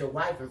holler at your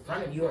wife in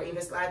front of you or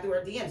even slide through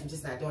her DMs. I'm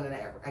just not doing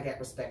it. I got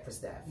respect for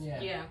Steph.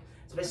 Yeah.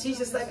 But she's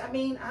just like, I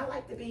mean, I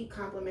like to be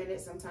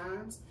complimented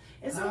sometimes,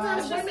 and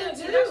sometimes women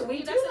do.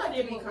 We do like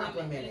to be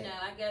complimented. Women,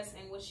 I guess.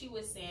 And what she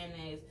was saying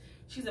is,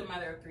 she's a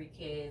mother of 3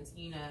 kids.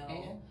 And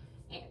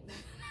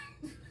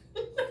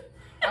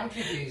I'm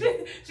confused.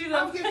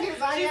 I'm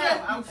confused.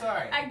 I'm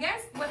sorry. I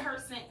guess what her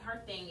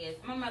thing is,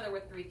 I'm a mother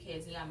with 3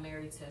 kids, and I'm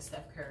married to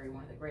Steph Curry,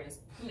 one of the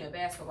greatest,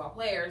 basketball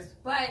players.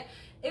 But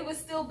it would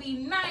still be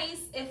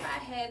nice if I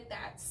had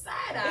that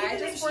side eye.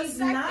 Even if she's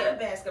not a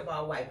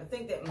basketball wife, I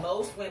think that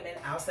most women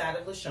outside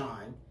of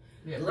LaShawn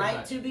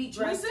like to be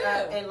dressed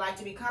up and like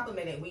to be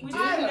complimented. We do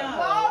know. I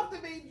love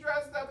to be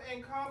dressed up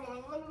and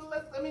complimented.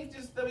 Let me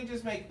just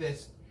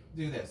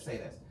say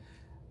this.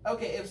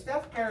 Okay, if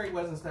Steph Curry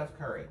wasn't Steph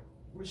Curry,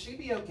 would she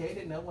be okay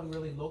that no one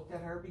really looked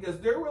at her? Because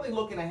they're really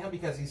looking at him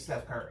because he's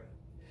Steph Curry.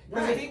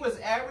 Because if he was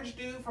average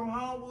dude from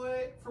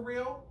Hollywood, for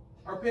real,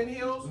 or Penn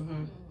Hills,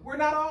 we're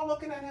not all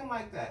looking at him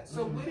like that.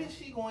 So what is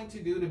she going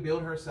to do to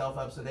build herself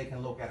up so they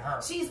can look at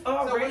her? She's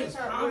already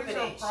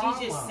confident. She's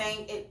just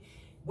saying it.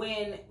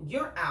 When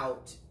you're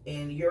out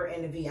and you're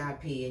in the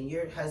VIP and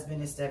your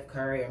husband is Steph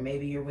Curry, or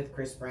maybe you're with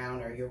Chris Brown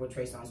or you're with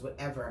Trey Songz,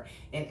 whatever,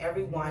 and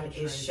everyone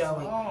is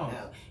showing,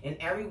 and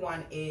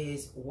everyone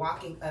is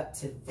walking up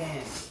to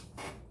them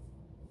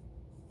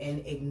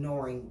and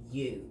ignoring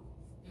you.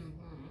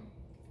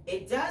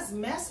 It does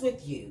mess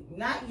with you.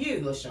 Not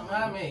you, LaShawn.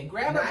 I mean,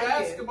 grab a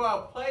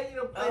basketball, play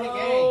the game.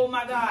 Oh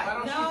my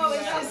God. No,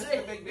 it's just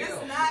a big deal.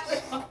 It's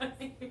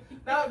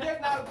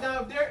not.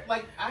 No, they're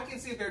like, I can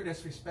see they're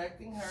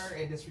disrespecting her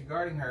and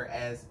disregarding her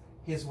as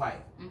his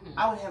wife.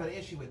 I would have an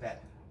issue with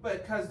that.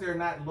 But because they're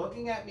not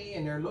looking at me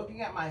and they're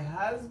looking at my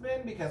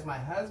husband, because my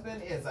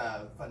husband is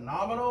a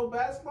phenomenal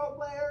basketball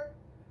player,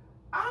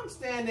 I'm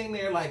standing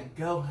there like,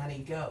 go, honey,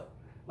 go.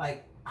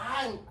 Like,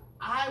 I'm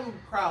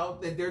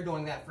proud that they're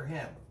doing that for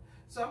him.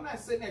 So I'm not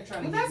sitting there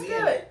trying to get me.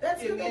 That's good.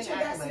 That's good that you're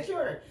that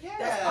secure. Yeah,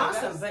 that's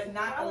awesome. But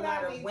not a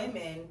lot of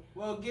women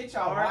get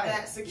y'all are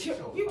that secure.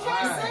 You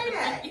can't say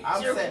that.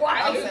 I'm saying,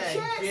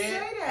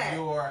 Get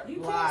your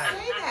you can't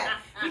say that.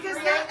 Because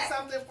create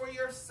something for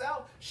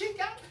yourself. She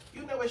got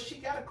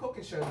a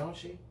cooking show, don't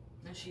she?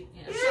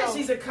 Yeah,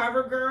 she's a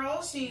cover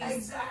girl. She's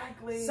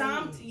exactly.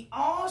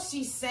 All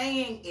she's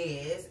saying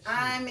is,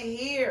 I'm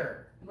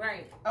here.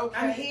 Right. Okay.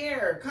 I'm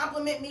here.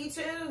 Compliment me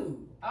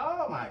too.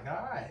 Oh my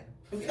God.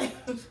 Get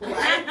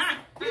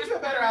you a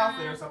better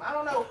outfit or something. I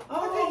don't know.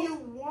 What do you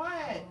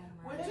want?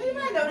 Did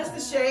anybody notice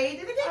the shade?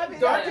 Did it get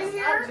dark in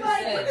here?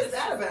 Like, what is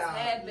that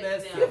about?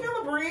 You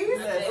feel a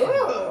breeze?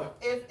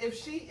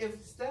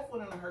 If Steph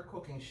went on her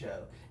cooking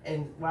show,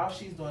 and while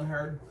she's doing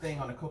her thing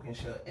on the cooking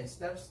show, and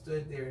Steph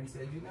stood there and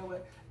said, you know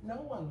what? No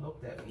one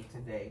looked at me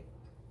today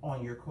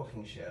on your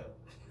cooking show.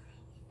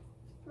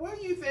 What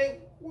do you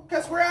think?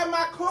 Because we're at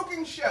my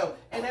cooking show,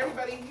 and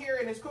everybody here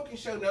in this cooking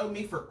show know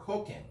me for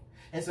cooking.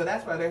 And so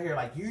that's why they're here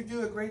like, you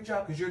do a great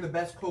job because you're the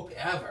best cook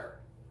ever.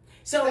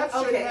 So,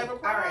 okay, all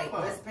right,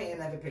 let's paint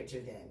another picture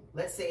then.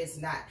 Let's say it's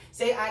not.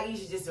 Say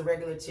Aisha's just a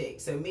regular chick.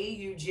 So me,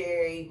 you,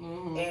 Jerry,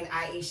 and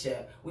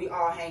Aisha, we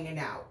all hanging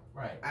out.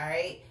 Right. All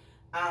right?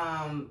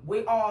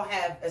 We all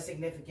have a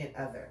significant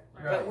other.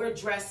 Right. But we're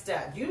dressed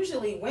up.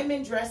 Usually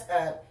women dress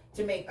up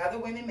to make other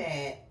women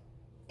mad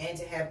and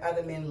to have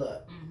other men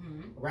look.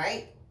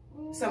 Right?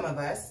 Some of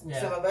us. Yeah.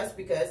 Some of us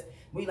because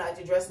we like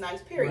to dress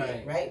nice,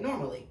 period. Right?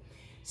 Normally.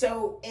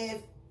 So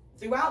if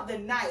throughout the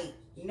night,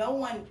 no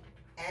one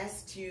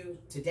asks you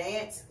to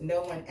dance,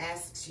 no one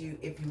asks you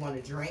if you want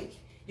to drink,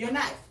 you're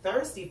not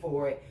thirsty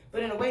for it,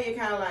 but in a way you're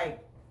kind of like,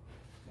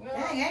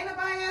 dang, ain't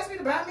nobody asked me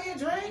to buy me a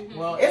drink.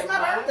 Well, it's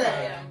my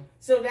birthday.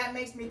 So that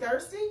makes me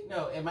thirsty?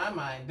 No, in my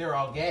mind, they're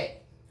all gay.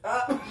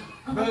 Wait,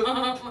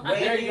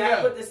 there you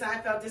gotta go. put the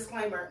Seinfeld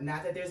disclaimer.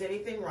 Not that there's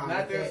anything wrong with it.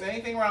 Not there's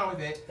anything wrong with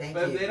it. Thank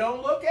but you. if they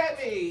don't look at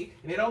me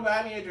and they don't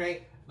buy me a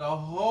drink, the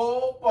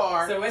whole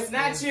bar. So it's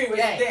not you,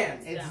 gay. it's them.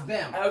 It's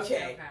them.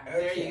 Okay.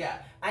 There you go.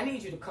 I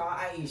need you to call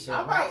Aisha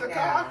I'm about right to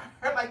now. call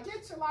her. Like,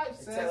 get your life,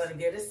 sis. Tell her to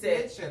get a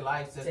sip. Get your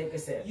life, sis. Take a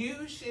sip.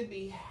 You should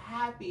be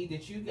happy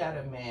that you got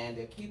a man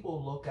that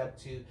people look up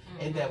to,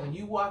 and that when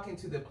you walk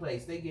into the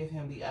place, they give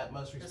him the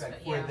utmost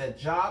respect for the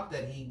job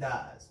that he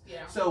does.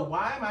 Yeah. So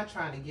why am I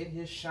trying to get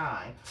his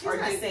shine? She's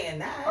not saying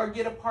that. Or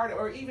get a part,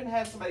 or even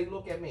have somebody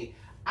look at me.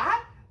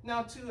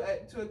 Now, to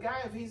a guy,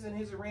 if he's in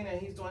his arena and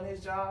he's doing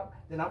his job,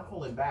 then I'm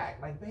pulling back.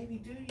 Like, baby,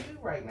 do you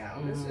right now.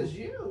 This is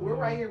you. We're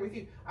right here with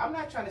you. I'm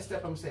not trying to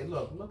step up and say,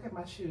 look at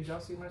my shoes. Y'all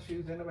see my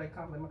shoes? Ain't nobody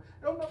compliment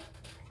my... No.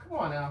 Come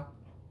on now.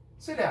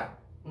 Sit down.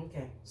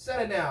 Okay.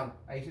 Set it down.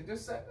 Aisha,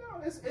 just sit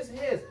down. It's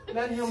his.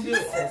 Let him do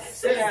it.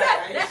 Sit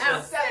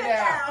down. Set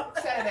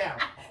it down.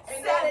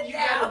 And then you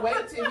gotta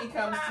wait till he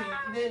comes to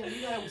you. Then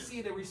you gotta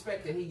see the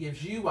respect that he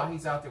gives you while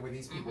he's out there with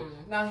these people.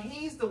 Now,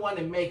 he's the one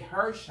that make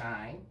her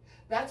shine.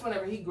 That's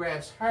whenever he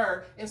grabs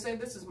her and says,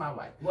 "This is my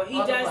wife." Well, he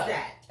does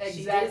that.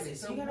 Exactly.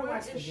 So you gotta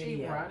watch the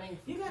video.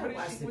 You gotta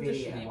watch the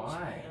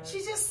video.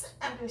 She just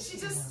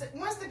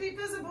wants to be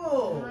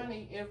visible.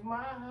 Honey, if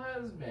my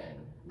husband,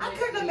 I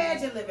couldn't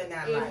imagine living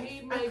that life.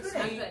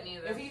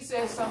 If he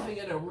says something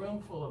in a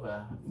room full of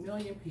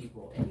 1,000,000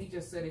 people, and he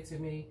just said it to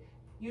me,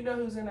 you know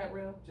who's in that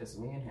room? Just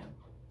me and him.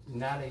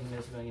 Not even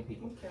this 1,000,000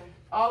 people. Okay.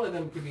 All of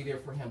them could be there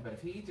for him, but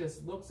if he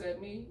just looks at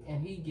me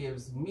and he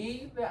gives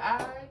me the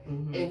eye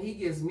and he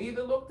gives me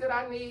the look that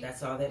I need,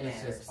 that's all that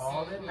matters. It's just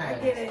all that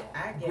matters. I get it.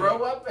 I get Grow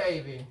it. up,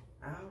 baby.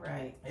 All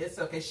right. It's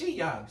okay. She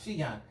young.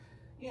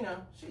 You know,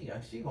 she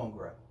young. She gonna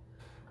grow.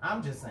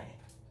 I'm just saying.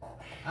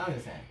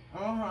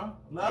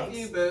 Love Thanks.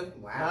 you, boo.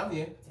 Wow. Love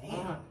you.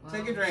 Damn.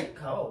 Take a drink.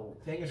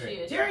 Cold. Take a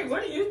drink. Jerry,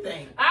 what do you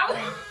think? I'm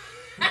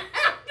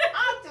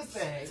just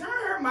saying. Turn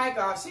her mic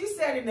off. She's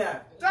setting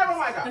up. Turn her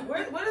mic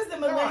off. What is the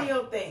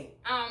millennial thing?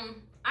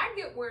 I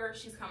get where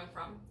she's coming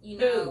from. You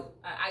know,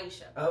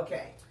 Aisha.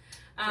 Okay.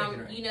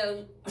 You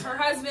know, her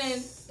husband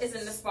is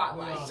in the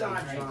spotlight. Sean,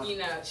 you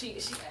know, she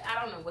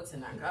I don't know what's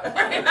in that cup.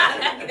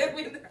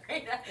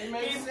 It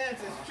makes sense.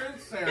 It's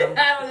truth serum.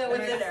 I don't know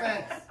what's in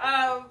there.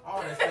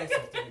 All this makes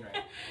sense to me,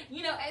 right?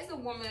 You know, as a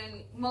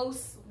woman,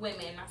 most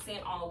women, not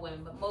saying all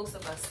women, but most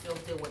of us still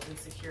deal with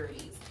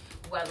insecurities.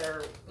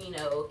 Whether, you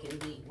know, it can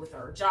be with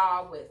her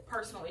job, with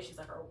personal issues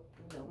like her,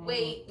 you know,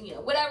 weight, you know,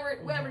 whatever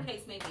the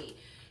case may be.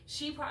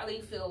 She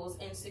probably feels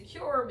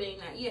insecure being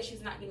that,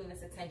 she's not getting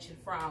this attention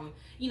from,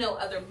 you know,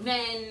 other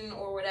men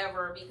or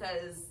whatever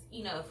because,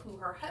 you know, of who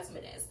her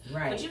husband is.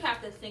 Right. But you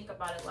have to think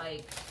about it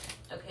like,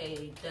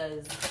 okay,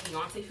 does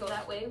Beyonce feel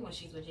that way when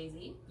she's with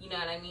Jay-Z? You know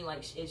what I mean?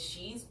 Like,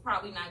 she's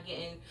probably not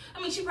getting,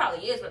 I mean, she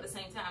probably is, but at the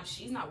same time,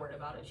 she's not worried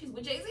about it. She's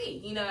with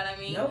Jay-Z. You know what I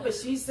mean? No, but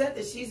she said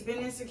that she's been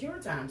insecure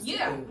times, too.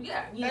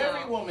 Yeah. You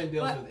every woman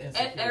deals with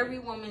insecurity. Every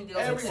woman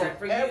deals with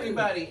except it.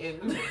 Everybody.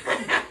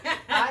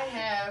 I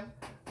have,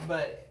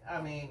 but, I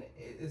mean,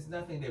 it's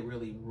nothing that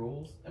really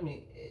rules. I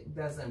mean, it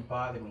doesn't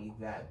bother me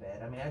that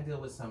bad. I mean, I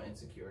deal with some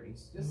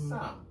insecurities. Just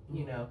some,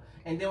 you know.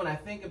 And then when I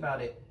think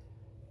about it,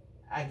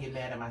 I get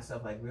mad at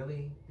myself, like,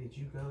 really? Did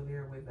you go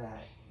there with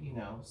that? You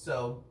know?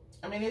 So,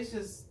 I mean, it's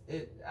just,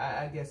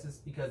 I guess it's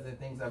because of the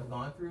things I've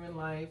gone through in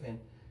life and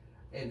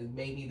it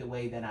made me the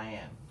way that I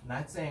am.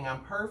 Not saying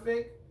I'm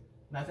perfect,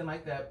 nothing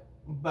like that,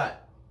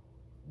 but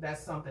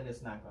that's something that's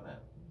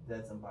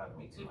doesn't bother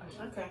me too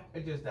much. Okay.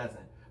 It just doesn't.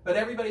 But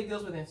everybody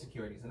deals with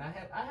insecurities, and I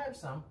have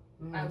some.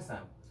 I have some.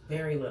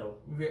 Very little.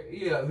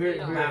 Very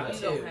About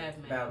little.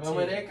 About but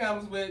when it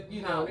comes with,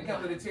 you know, when it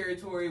comes to the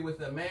territory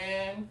with a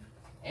man,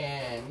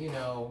 and you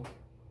know,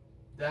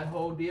 that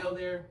whole deal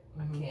there,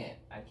 I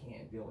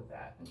can't deal with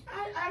that.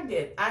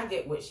 I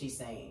get what she's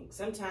saying.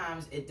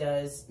 Sometimes it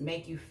does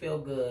make you feel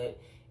good.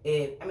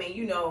 I mean,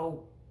 you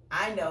know,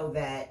 I know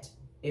that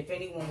if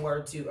anyone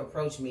were to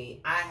approach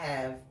me,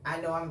 I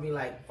know I'm gonna be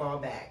like, fall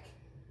back.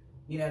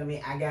 You know what I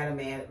mean? I got a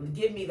man.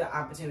 Give me the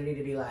opportunity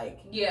to be like,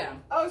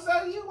 oh,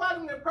 so you want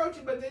him to approach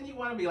you, but then you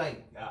want to be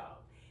like,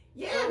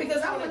 yeah,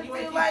 because I want to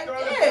feel like,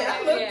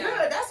 I look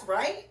good. That's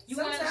right.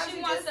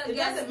 Sometimes it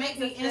doesn't make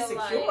me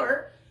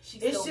insecure.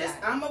 It's just,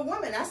 I'm a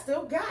woman. I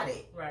still got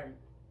it. Right.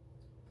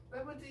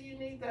 But do you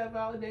need that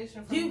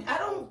validation from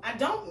I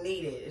don't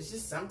need it. It's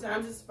just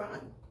sometimes it's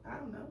fun. I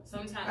don't know.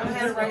 Sometimes I don't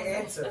have the right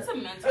answer. It's a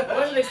mental. I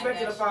wasn't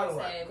expecting a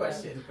follow-up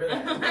question for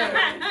that.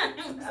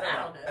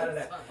 I don't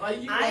know.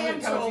 I am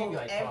told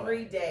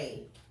every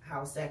day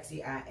how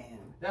sexy I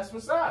am. That's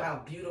what's up.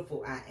 How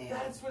beautiful I am.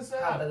 That's what's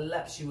up. How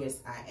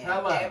voluptuous I am.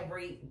 Hello.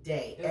 Every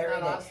day. Isn't every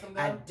that day. awesome,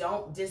 though? I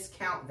don't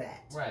discount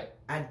that. Right.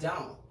 I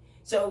don't.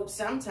 So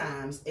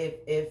sometimes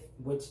if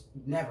which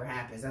never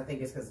happens, I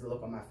think it's because of the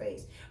look on my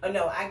face. Oh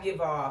no, I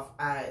give off,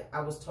 I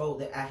was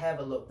told that I have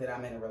a look that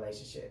I'm in a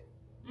relationship.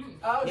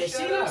 Oh, yeah,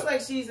 she looks like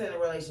she's in a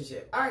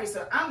relationship. All right,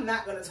 so I'm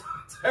not going to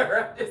talk to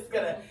her. I'm just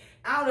going to,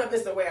 I don't know if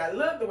it's the way I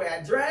look, the way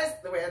I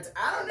dress, the way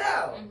I don't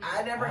know.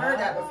 I never heard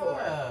that before.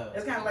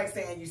 It's kind of like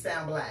saying you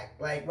sound black.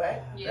 Like,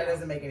 what? Yeah. That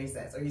doesn't make any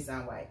sense. Or you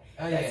sound white.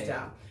 Oh, That's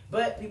dumb.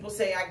 But people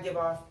say I give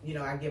off,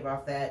 I give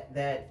off that,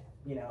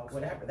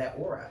 whatever, that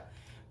aura.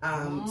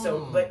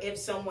 So, but if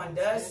someone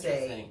does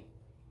say,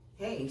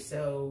 hey,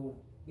 so,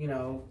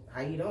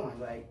 how you doing?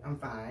 Like, I'm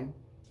fine.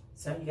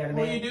 So you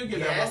gotta you do give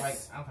them like,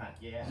 I'm fine.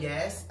 Yeah.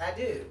 Yes, I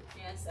do.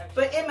 Yes, actually.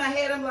 But in my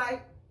head, I'm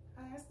like,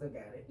 I still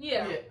got it.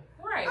 Yeah.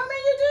 Right. I mean,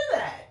 you do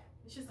that.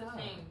 It's just a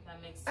thing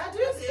that makes I do.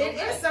 It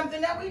is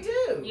something that we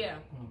do. Yeah.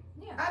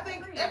 Yeah. I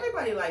think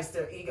everybody likes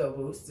their ego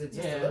boost just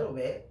a little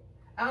bit.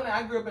 I don't know.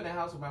 I grew up in a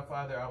house where my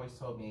father always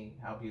told me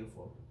how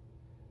beautiful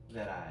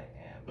that I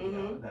am. You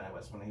know, that I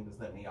was when he was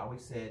living. He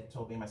always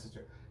told me and my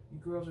sister, you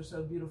girls are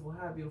so beautiful.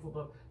 How beautiful.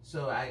 Blah.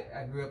 So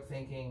I grew up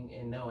thinking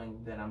and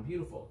knowing that I'm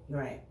beautiful.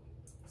 Right.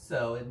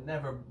 So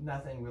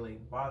nothing really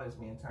bothers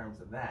me in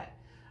terms of that.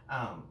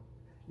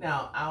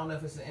 Now, I don't know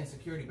if it's an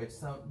insecurity, but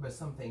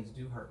some things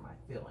do hurt my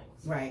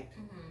feelings. Right.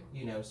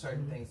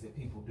 Certain things that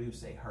people do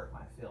say hurt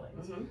my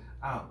feelings.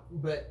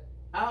 But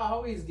I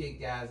always get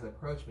guys that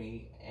approach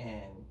me,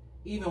 and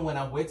even when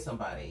I'm with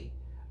somebody,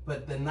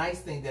 but the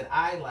nice thing that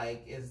I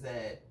like is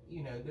that,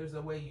 there's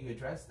a way you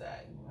address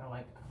that.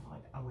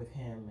 I'm with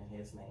him and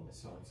his name is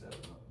so-and-so.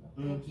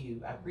 Thank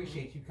you. I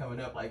appreciate you coming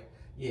up. Like,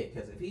 yeah,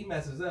 because if he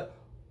messes up,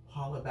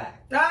 holler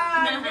back.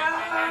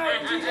 Ah,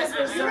 no! You just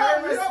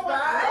reserve a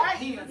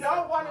spot. You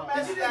don't want to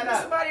mess Did you that just put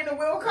up. somebody in the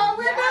will call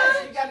with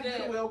Yes, you got to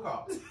do the will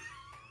call.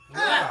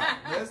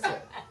 Listen,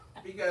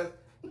 because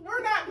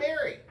we're not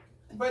married.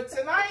 But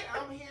tonight,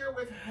 I'm here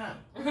with him.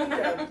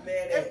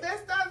 If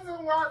this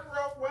doesn't work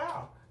real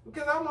well,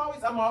 because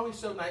I'm always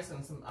so nice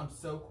and I'm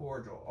so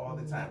cordial all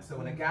the time. So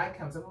when a guy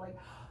comes, I'm like,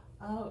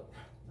 oh,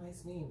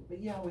 nice meeting.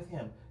 But yeah, I'm with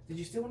him. Did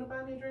you still want to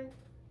buy me a drink?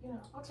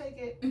 I'll take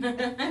it.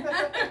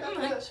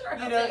 Sure,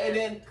 and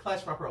then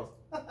clutch my pearls.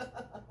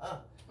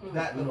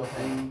 That little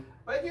thing.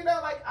 But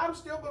I'm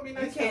still gonna be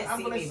nice. You can't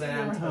see me, but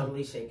I'm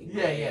totally shaking.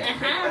 Yeah.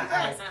 My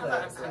eyes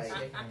closed.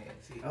 Like,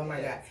 oh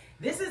my God.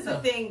 This is the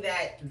thing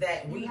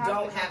that we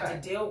don't have to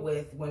deal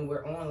with when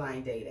we're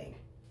online dating.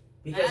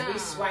 Because we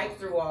swipe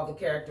through all the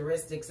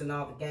characteristics and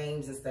all the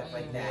games and stuff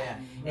like that.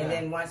 And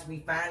then once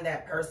we find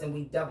that person,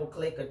 we double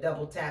click or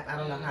double tap. I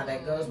don't know how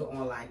that goes with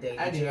online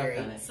dating, Jerry.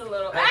 It's a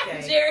little,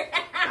 okay. Jerry.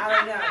 I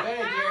don't know. Hey,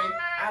 Jerry.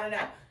 I don't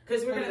know.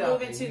 Because we're going to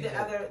move into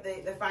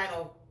the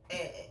final.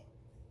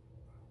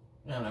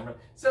 No.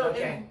 So,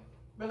 okay.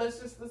 But let's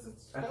go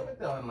with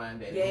the online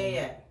dating.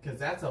 Yeah. Because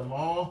that's a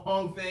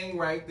long thing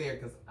right there.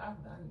 Because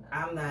I've done that.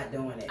 I'm not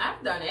doing it.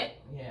 I've done it.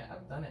 Yeah,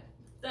 I've done it.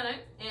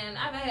 And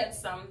I've had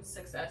some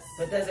success.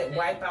 But does it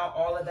wipe out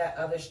all of that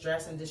other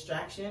stress and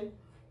distraction?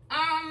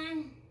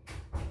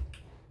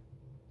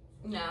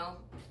 No.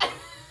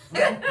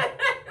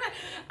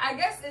 I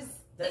guess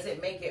Does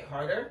it make it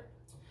harder?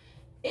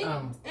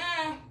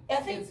 I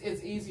think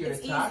it's easier.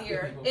 It's to talk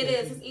easier. To people It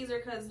is. It's easier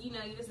because you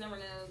just never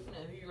know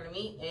who you're gonna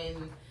meet,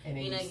 and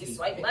you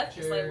swipe left,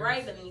 you swipe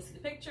right, then you see the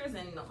pictures,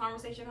 and the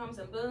conversation comes,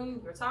 and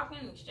boom, you're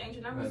talking,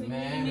 exchanging numbers, but and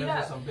man, you meet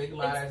up. Some big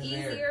liars it's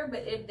there. easier,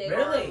 but if they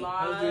Really?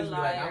 are Those dudes be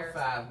like, liars,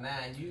 I'm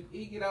 5'9".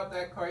 He get out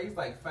that car, he's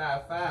like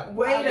 5'5".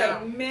 Wait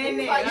a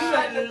minute. He's like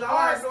shutting the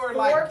car door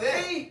like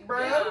this, feet, bro.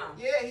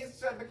 Yeah. He's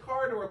shutting the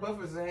car door with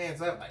both his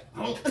hands up like,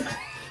 boom.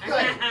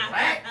 Like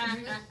that.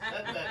 You just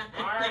shut that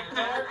car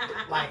door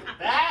like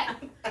that.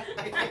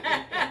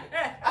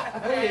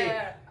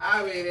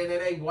 I mean, and then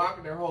they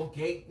walking their whole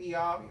gate be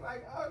off. You're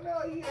like, oh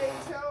no, you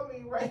ain't tell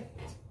me right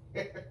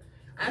there.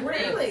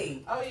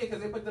 Really? Oh yeah,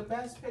 because they put the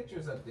best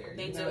pictures up there.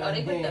 they do.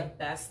 They put the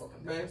best looking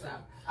pictures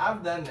up.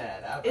 I've done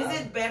that. Is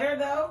it better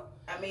though?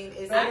 I mean,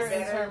 is better it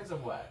better in terms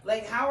of what?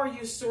 Like, how are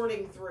you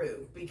sorting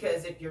through?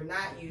 Because if you're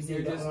not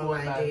using the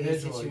online dating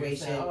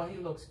situation, saying, oh, he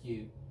looks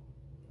cute.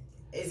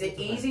 Is it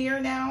easier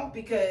now?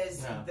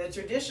 Because the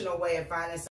traditional way of finding